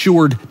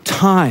ensured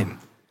time,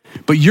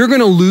 but you're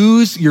going to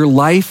lose your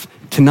life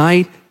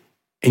tonight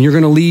and you're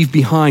going to leave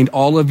behind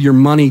all of your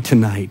money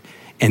tonight.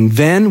 And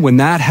then when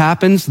that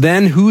happens,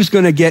 then who's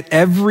going to get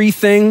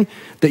everything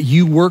that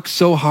you worked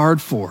so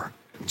hard for?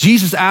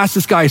 Jesus asked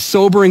this guy a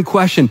sobering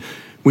question.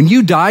 When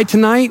you die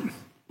tonight,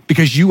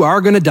 because you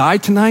are going to die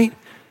tonight,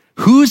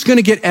 who's going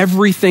to get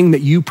everything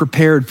that you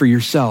prepared for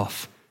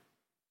yourself?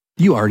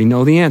 You already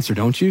know the answer,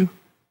 don't you?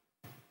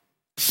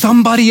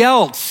 Somebody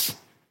else,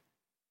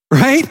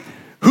 right?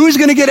 Who's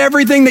going to get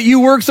everything that you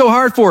worked so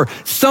hard for?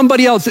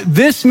 Somebody else.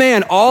 This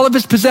man, all of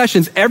his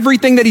possessions,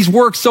 everything that he's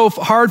worked so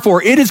hard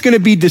for, it is going to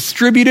be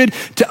distributed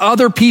to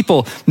other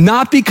people,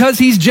 not because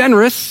he's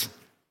generous,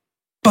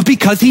 but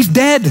because he's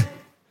dead.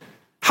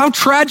 How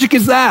tragic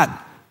is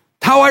that?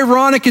 How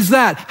ironic is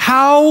that?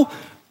 How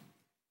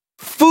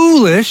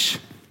foolish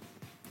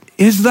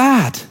is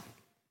that?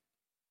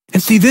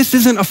 And see, this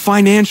isn't a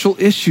financial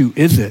issue,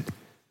 is it?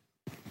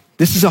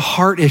 This is a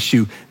heart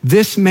issue.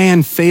 This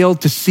man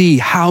failed to see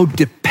how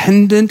dependent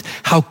dependent,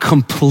 how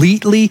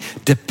completely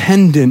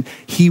dependent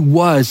he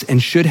was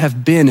and should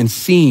have been and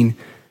seen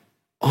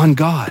on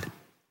God.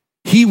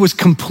 He was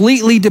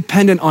completely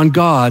dependent on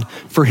God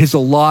for his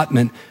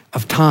allotment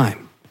of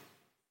time.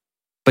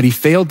 But he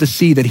failed to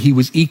see that he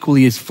was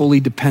equally as fully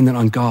dependent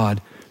on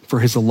God for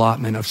his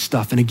allotment of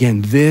stuff. And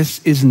again,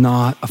 this is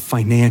not a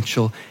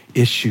financial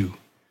issue.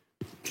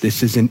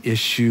 This is an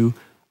issue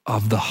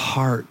of the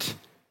heart.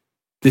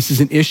 This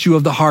is an issue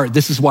of the heart.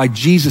 This is why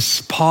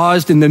Jesus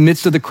paused in the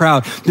midst of the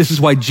crowd. This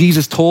is why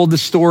Jesus told the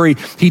story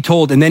he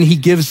told. And then he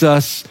gives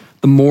us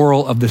the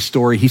moral of the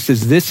story. He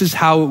says, this is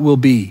how it will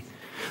be.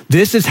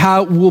 This is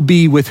how it will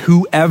be with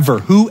whoever.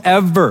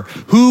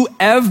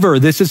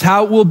 This is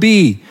how it will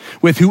be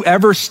with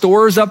whoever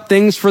stores up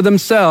things for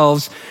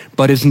themselves,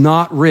 but is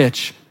not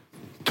rich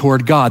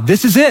toward God.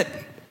 This is it.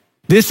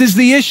 This is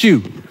the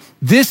issue.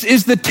 This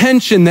is the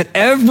tension that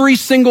every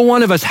single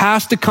one of us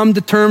has to come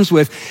to terms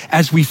with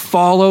as we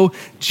follow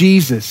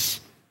Jesus.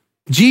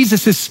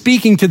 Jesus is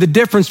speaking to the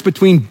difference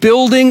between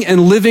building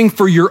and living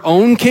for your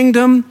own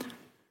kingdom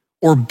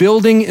or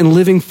building and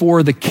living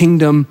for the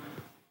kingdom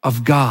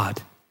of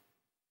God.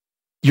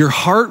 Your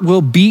heart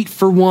will beat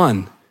for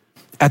one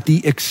at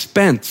the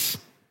expense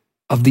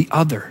of the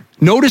other.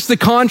 Notice the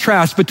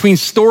contrast between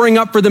storing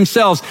up for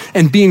themselves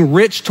and being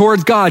rich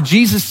towards God.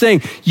 Jesus is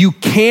saying, you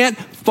can't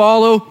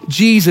follow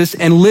Jesus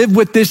and live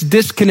with this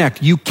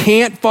disconnect. You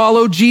can't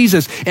follow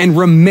Jesus and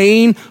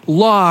remain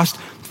lost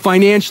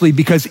financially,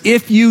 because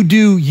if you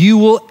do, you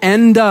will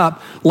end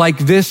up like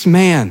this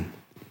man.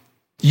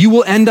 You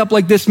will end up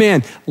like this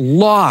man,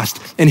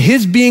 lost. And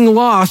his being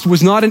lost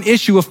was not an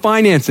issue of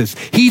finances.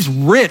 He's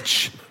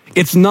rich.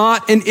 It's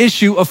not an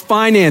issue of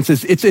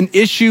finances. It's an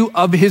issue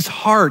of his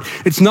heart.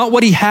 It's not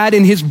what he had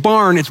in his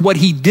barn. It's what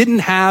he didn't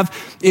have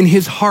in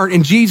his heart.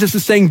 And Jesus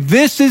is saying,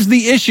 this is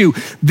the issue.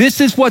 This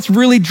is what's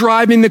really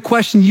driving the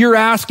question you're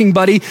asking,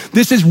 buddy.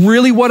 This is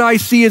really what I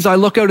see as I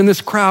look out in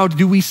this crowd.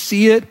 Do we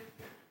see it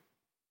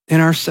in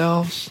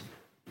ourselves?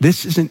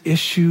 This is an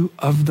issue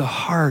of the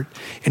heart.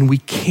 And we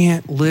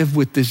can't live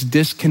with this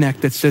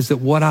disconnect that says that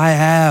what I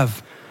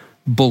have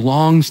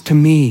belongs to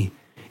me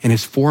and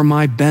is for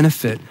my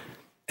benefit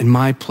and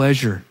my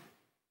pleasure.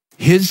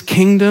 His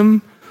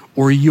kingdom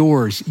or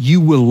yours. You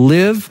will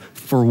live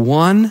for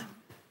one.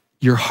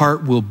 Your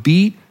heart will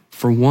beat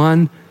for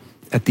one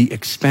at the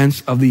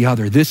expense of the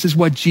other. This is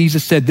what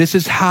Jesus said. This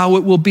is how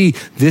it will be.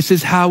 This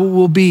is how it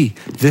will be.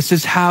 This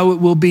is how it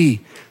will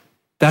be.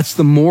 That's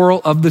the moral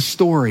of the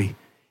story.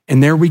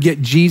 And there we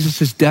get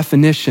Jesus'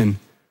 definition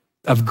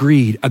of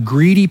greed. A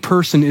greedy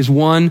person is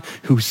one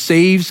who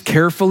saves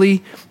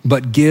carefully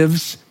but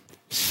gives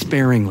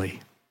sparingly.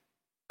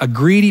 A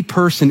greedy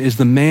person is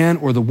the man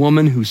or the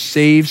woman who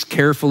saves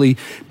carefully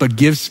but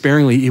gives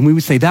sparingly. And we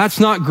would say, that's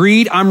not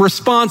greed. I'm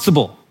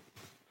responsible.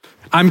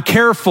 I'm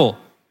careful.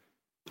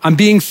 I'm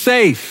being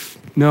safe.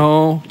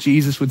 No,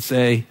 Jesus would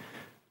say,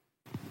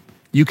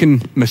 you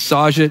can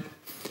massage it.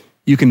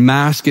 You can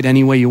mask it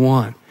any way you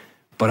want.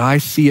 But I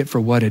see it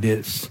for what it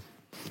is.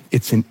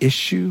 It's an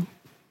issue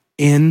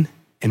in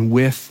and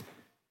with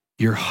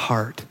your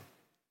heart.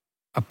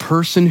 A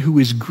person who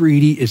is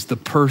greedy is the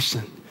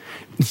person.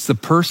 It's the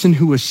person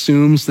who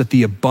assumes that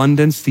the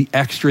abundance, the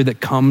extra that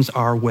comes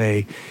our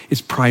way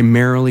is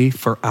primarily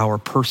for our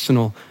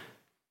personal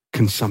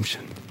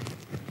consumption.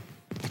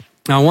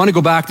 Now, I want to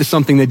go back to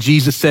something that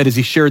Jesus said as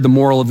he shared the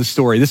moral of the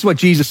story. This is what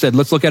Jesus said.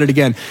 Let's look at it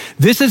again.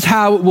 This is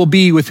how it will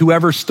be with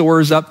whoever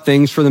stores up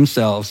things for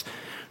themselves,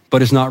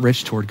 but is not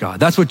rich toward God.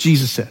 That's what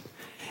Jesus said.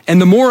 And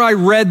the more I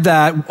read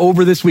that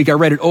over this week, I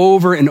read it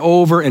over and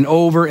over and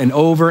over and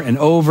over and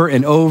over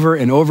and over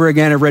and over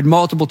again. I read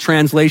multiple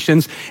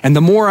translations. And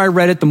the more I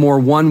read it, the more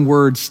one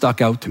word stuck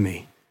out to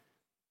me.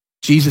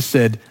 Jesus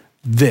said,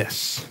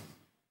 this.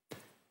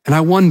 And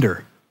I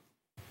wonder,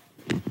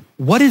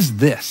 what is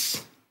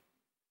this?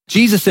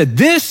 Jesus said,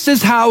 this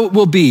is how it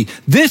will be.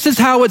 This is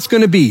how it's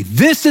going to be.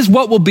 This is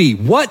what will be.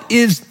 What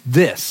is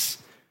this?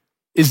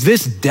 Is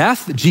this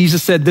death?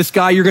 Jesus said, this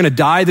guy, you're going to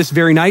die this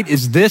very night.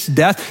 Is this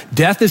death?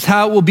 Death is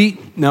how it will be?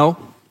 No.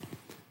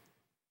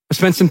 I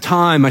spent some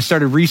time. I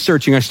started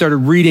researching. I started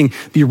reading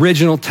the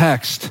original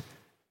text.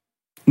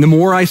 And the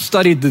more I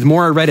studied, the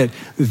more I read it.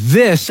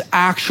 This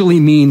actually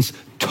means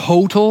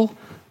total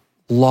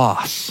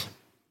loss.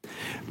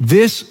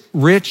 This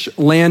rich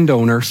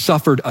landowner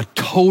suffered a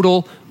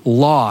total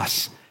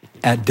loss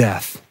at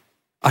death.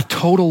 A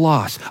total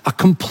loss. A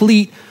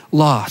complete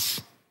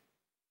loss.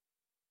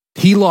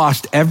 He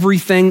lost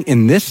everything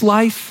in this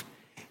life,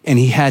 and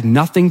he had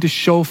nothing to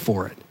show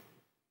for it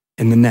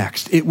in the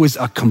next. It was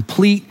a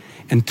complete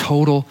and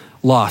total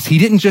loss. He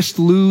didn't just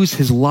lose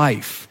his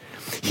life.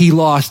 He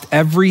lost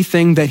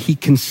everything that he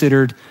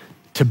considered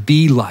to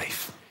be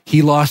life.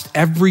 He lost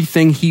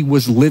everything he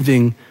was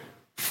living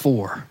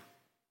for.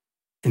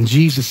 And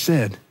Jesus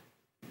said,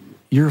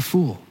 you're a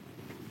fool.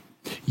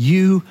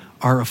 You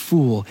are a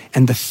fool.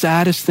 And the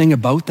saddest thing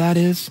about that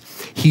is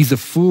he's a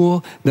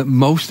fool that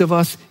most of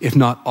us, if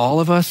not all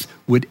of us,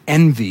 would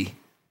envy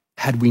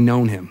had we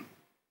known him.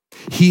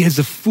 He is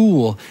a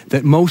fool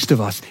that most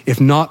of us,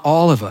 if not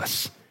all of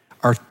us,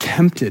 are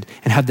tempted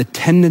and have the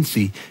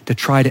tendency to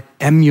try to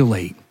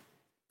emulate.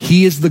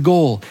 He is the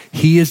goal.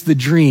 He is the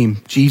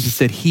dream. Jesus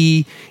said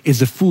he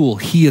is a fool.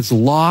 He is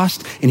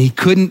lost, and he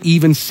couldn't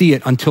even see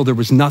it until there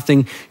was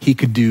nothing he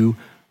could do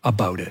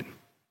about it.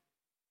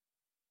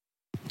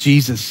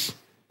 Jesus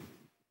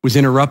was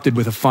interrupted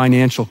with a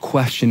financial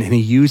question, and he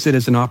used it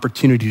as an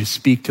opportunity to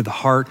speak to the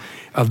heart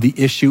of the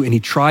issue, and he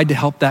tried to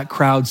help that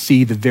crowd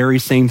see the very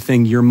same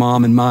thing your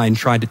mom and mine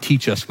tried to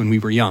teach us when we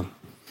were young.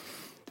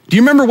 Do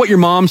you remember what your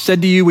mom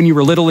said to you when you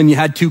were little and you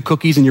had 2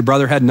 cookies and your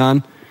brother had none?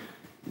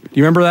 Do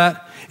you remember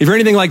that? If you're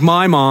anything like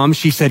my mom,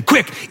 she said,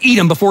 quick, eat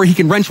them before he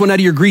can wrench one out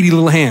of your greedy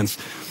little hands.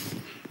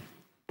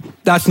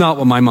 That's not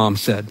what my mom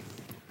said.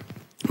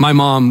 My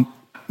mom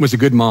was a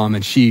good mom,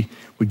 and she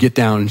would get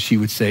down and she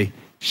would say,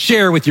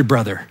 share with your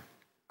brother,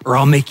 or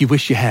I'll make you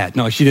wish you had.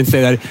 No, she didn't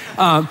say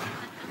that.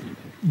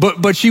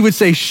 But she would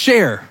say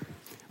share,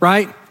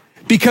 right?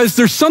 Because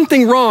there's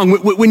something wrong.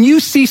 When you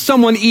see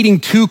someone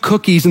eating 2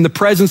 cookies in the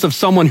presence of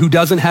someone who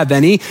doesn't have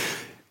any,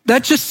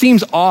 that just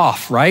seems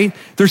off, right?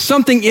 There's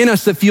something in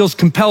us that feels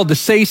compelled to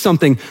say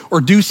something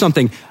or do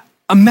something.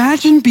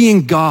 Imagine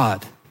being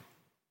God.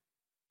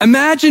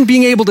 Imagine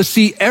being able to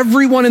see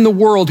everyone in the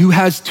world who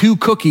has 2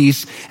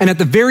 cookies, and at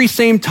the very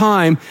same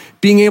time,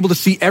 being able to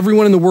see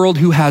everyone in the world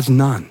who has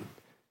none.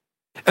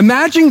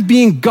 Imagine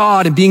being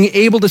God and being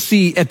able to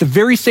see at the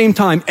very same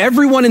time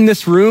everyone in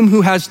this room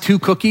who has 2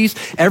 cookies,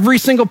 every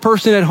single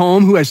person at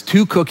home who has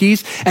 2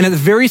 cookies, and at the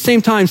very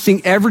same time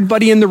seeing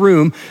everybody in the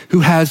room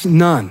who has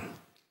none.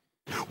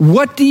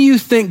 What do you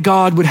think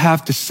God would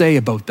have to say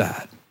about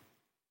that?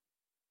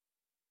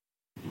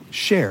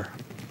 Share.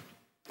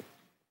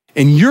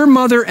 And your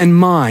mother and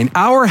mine,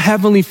 our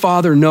Heavenly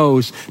Father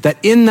knows that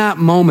in that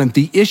moment,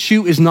 the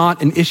issue is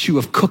not an issue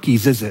of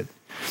cookies, is it?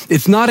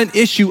 It's not an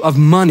issue of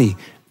money,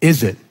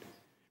 is it?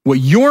 What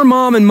your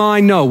mom and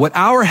mine know, what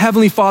our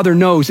Heavenly Father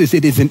knows is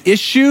it is an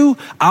issue,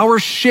 our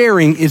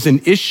sharing is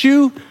an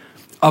issue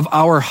of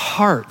our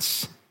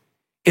hearts.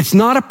 It's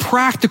not a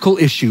practical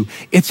issue,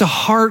 it's a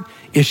heart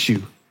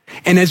issue.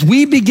 And as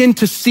we begin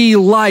to see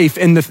life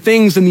and the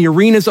things in the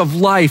arenas of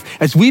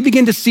life, as we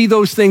begin to see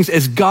those things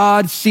as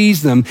God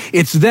sees them,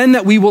 it's then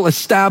that we will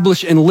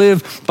establish and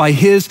live by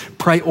his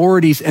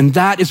priorities. And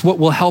that is what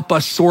will help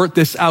us sort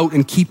this out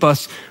and keep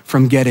us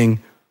from getting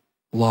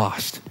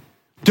lost.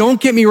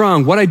 Don't get me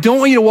wrong. What I don't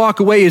want you to walk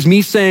away is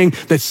me saying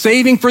that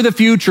saving for the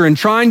future and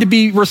trying to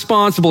be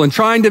responsible and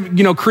trying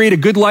to, create a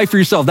good life for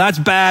yourself, that's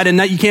bad, and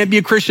that you can't be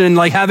a Christian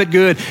and have it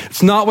good.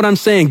 It's not what I'm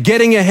saying.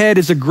 Getting ahead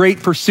is a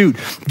great pursuit.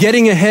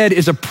 Getting ahead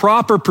is a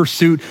proper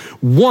pursuit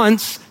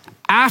once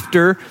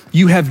after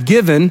you have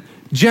given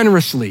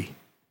generously.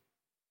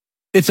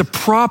 It's a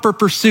proper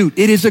pursuit.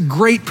 It is a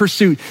great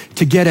pursuit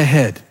to get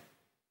ahead.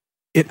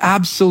 It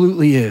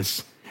absolutely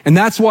is. And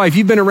that's why, if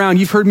you've been around,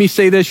 you've heard me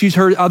say this, you've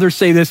heard others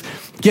say this,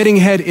 getting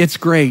ahead, it's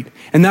great.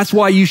 And that's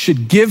why you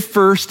should give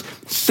first,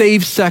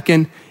 save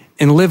second,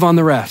 and live on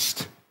the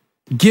rest.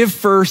 Give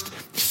first,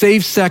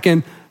 save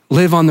second,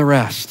 live on the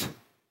rest.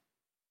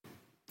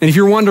 And if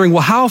you're wondering,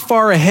 well, how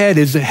far ahead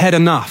is ahead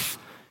enough?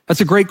 That's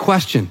a great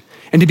question.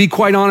 And to be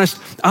quite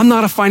honest, I'm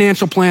not a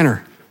financial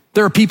planner.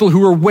 There are people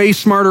who are way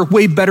smarter,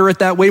 way better at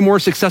that, way more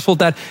successful at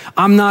that.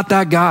 I'm not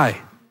that guy.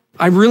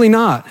 I'm really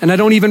not. And I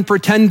don't even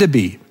pretend to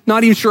be.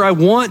 Not even sure I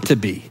want to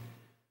be.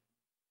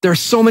 There are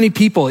so many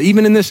people,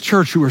 even in this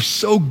church, who are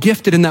so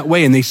gifted in that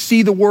way, and they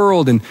see the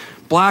world in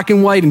black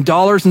and white and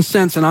dollars and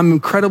cents, and I'm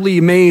incredibly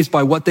amazed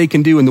by what they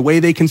can do and the way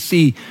they can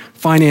see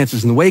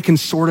finances and the way they can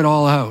sort it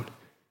all out.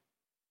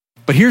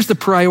 But here's the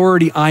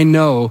priority I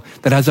know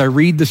that as I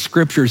read the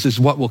scriptures is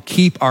what will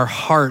keep our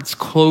hearts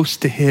close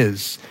to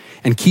his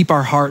and keep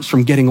our hearts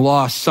from getting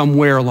lost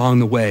somewhere along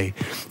the way.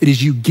 It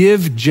is you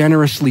give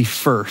generously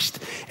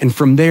first, and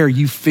from there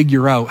you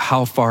figure out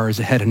how far is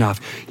ahead enough.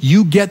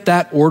 You get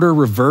that order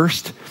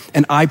reversed,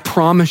 and I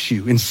promise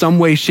you, in some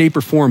way, shape,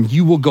 or form,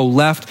 you will go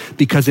left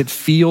because it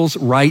feels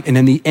right, and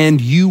in the end,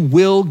 you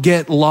will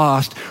get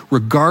lost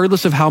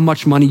regardless of how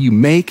much money you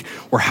make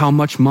or how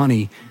much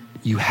money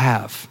you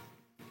have.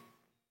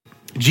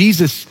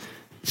 Jesus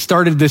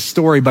started this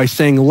story by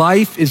saying,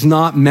 life is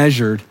not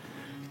measured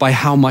by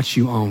how much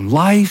you own.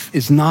 Life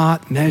is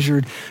not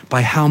measured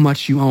by how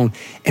much you own.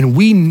 And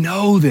we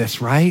know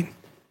this, right?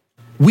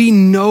 We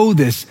know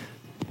this.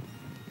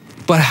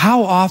 But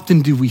how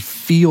often do we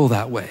feel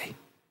that way?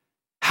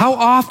 How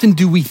often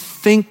do we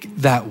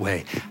think that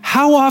way?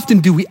 How often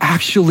do we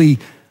actually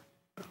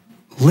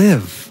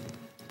live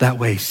that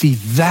way? See,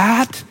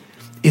 that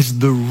is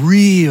the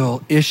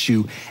real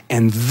issue.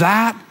 And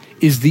that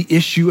is the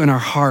issue in our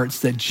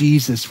hearts that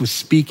Jesus was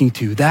speaking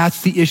to.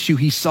 That's the issue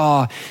he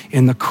saw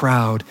in the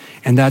crowd.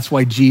 And that's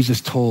why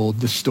Jesus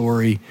told the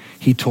story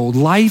he told.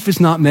 Life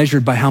is not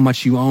measured by how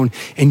much you own.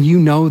 And you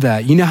know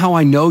that. You know how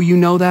I know you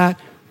know that?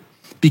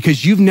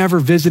 Because you've never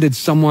visited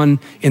someone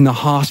in the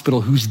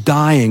hospital who's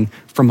dying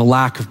from a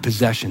lack of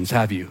possessions,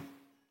 have you?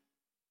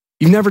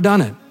 You've never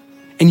done it.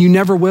 And you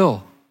never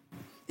will.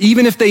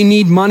 Even if they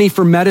need money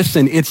for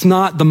medicine, it's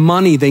not the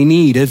money they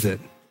need, is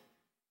it?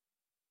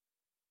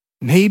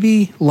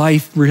 Maybe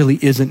life really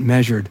isn't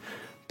measured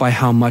by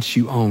how much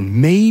you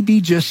own. Maybe,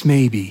 just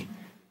maybe,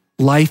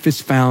 life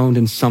is found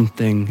in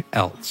something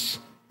else.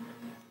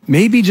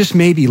 Maybe, just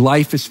maybe,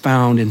 life is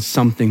found in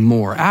something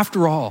more.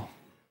 After all,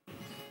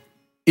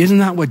 isn't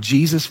that what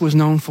Jesus was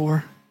known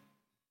for?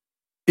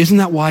 Isn't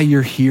that why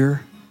you're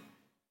here?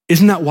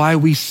 Isn't that why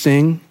we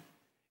sing?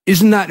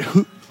 Isn't that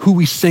who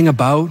we sing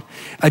about?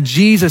 A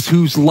Jesus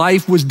whose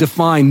life was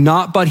defined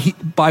not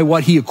by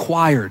what he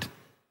acquired,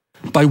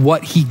 by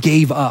what he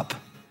gave up.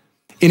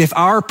 And if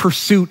our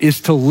pursuit is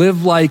to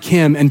live like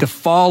him and to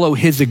follow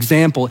his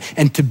example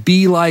and to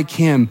be like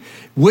him,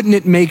 wouldn't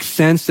it make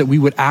sense that we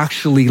would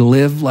actually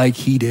live like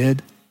he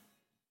did?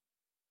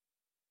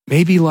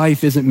 Maybe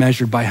life isn't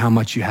measured by how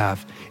much you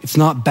have. It's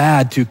not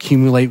bad to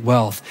accumulate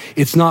wealth.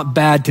 It's not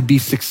bad to be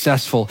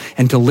successful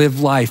and to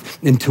live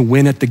life and to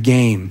win at the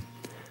game.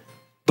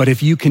 But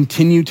if you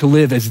continue to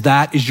live as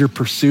that is your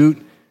pursuit,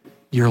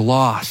 you're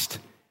lost.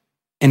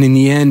 And in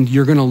the end,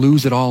 you're going to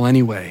lose it all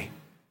anyway.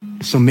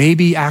 So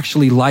maybe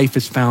actually life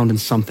is found in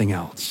something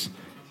else.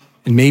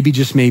 And maybe,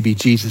 just maybe,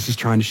 Jesus is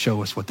trying to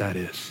show us what that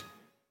is.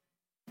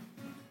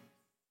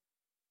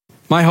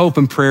 My hope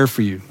and prayer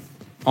for you,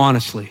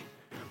 honestly,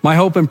 my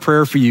hope and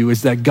prayer for you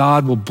is that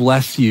God will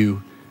bless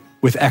you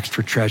with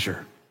extra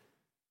treasure.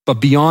 But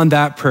beyond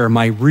that prayer,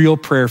 my real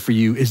prayer for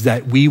you is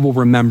that we will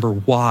remember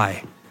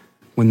why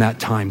when that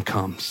time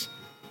comes.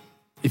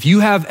 If you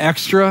have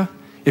extra,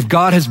 if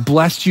God has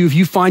blessed you, if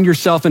you find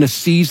yourself in a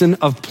season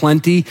of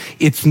plenty,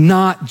 it's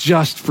not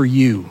just for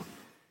you.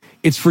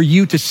 It's for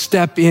you to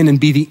step in and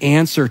be the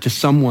answer to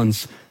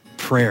someone's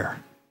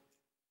prayer.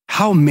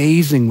 How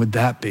amazing would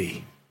that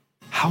be?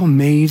 How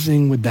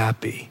amazing would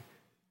that be?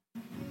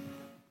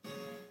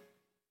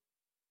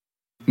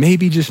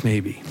 Maybe, just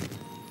maybe,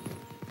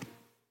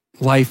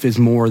 life is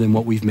more than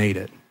what we've made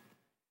it.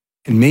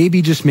 And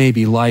maybe, just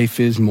maybe, life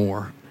is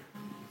more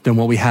than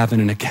what we have in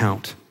an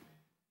account.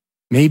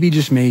 Maybe,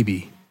 just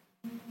maybe,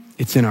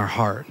 it's in our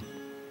heart.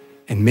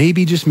 And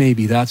maybe, just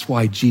maybe, that's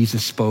why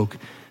Jesus spoke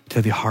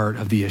to the heart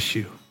of the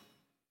issue.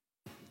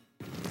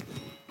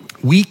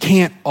 We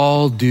can't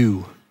all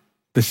do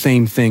the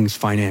same things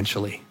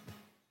financially,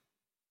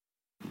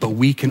 but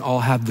we can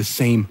all have the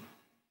same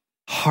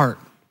heart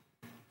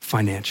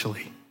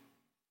financially.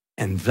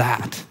 And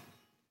that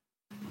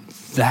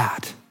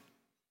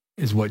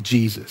is what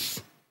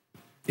Jesus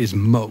is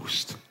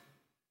most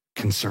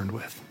concerned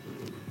with.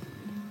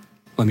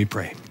 Let me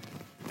pray.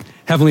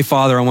 Heavenly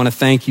Father, I want to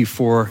thank you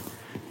for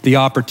the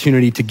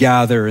opportunity to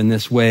gather in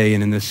this way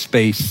and in this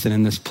space and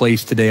in this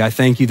place today. I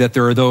thank you that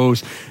there are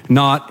those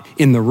not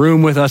in the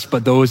room with us,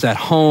 but those at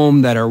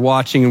home that are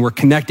watching, and we're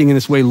connecting in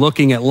this way,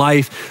 looking at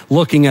life,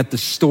 looking at the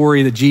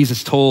story that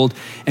Jesus told.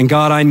 And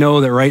God, I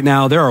know that right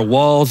now there are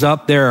walls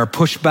up, there are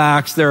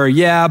pushbacks, there are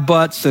yeah,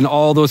 buts, and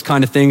all those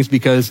kind of things,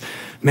 because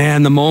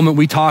man, the moment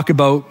we talk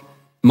about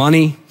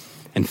money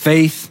and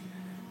faith,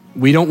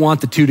 we don't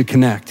want the two to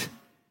connect.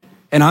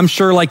 And I'm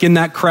sure like in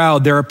that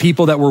crowd, there are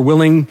people that were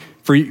willing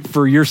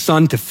for your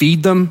son to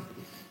feed them,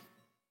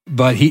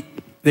 but they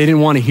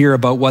didn't want to hear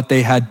about what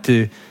they had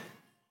to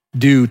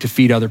do to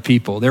feed other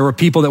people. There were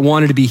people that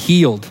wanted to be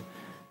healed,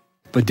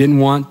 but didn't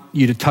want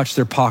you to touch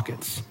their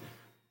pockets.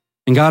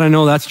 And God, I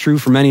know that's true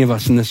for many of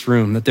us in this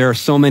room, that there are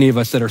so many of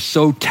us that are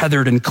so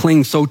tethered and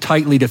cling so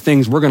tightly to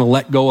things we're going to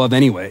let go of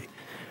anyway.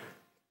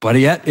 But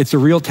yet it's a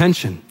real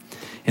tension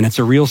and it's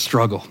a real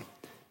struggle.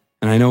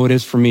 And I know it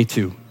is for me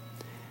too.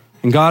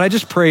 And God, I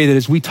just pray that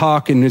as we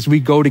talk and as we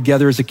go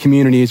together as a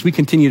community, as we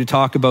continue to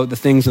talk about the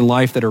things in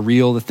life that are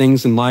real, the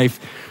things in life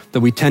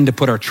that we tend to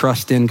put our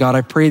trust in, God, I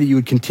pray that you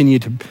would continue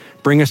to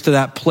bring us to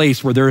that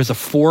place where there is a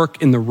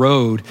fork in the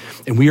road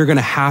and we are going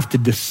to have to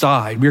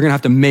decide. We're going to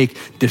have to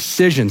make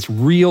decisions,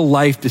 real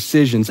life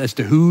decisions as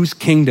to whose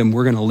kingdom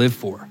we're going to live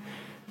for.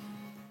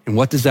 And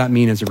what does that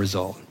mean as a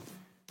result?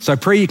 So I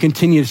pray you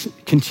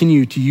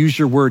continue to use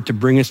your word to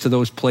bring us to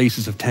those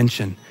places of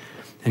tension.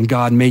 And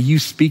God, may you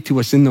speak to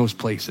us in those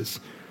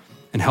places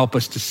and help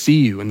us to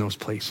see you in those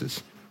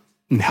places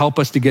and help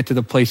us to get to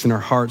the place in our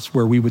hearts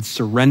where we would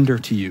surrender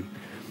to you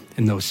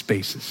in those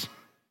spaces.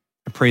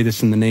 I pray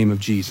this in the name of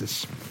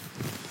Jesus.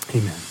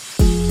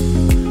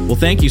 Amen. Well,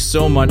 thank you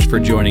so much for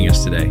joining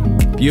us today.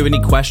 If you have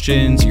any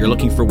questions, you're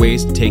looking for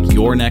ways to take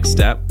your next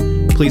step,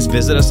 please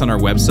visit us on our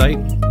website,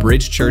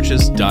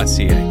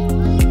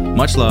 bridgechurches.ca.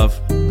 Much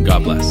love.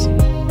 God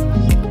bless.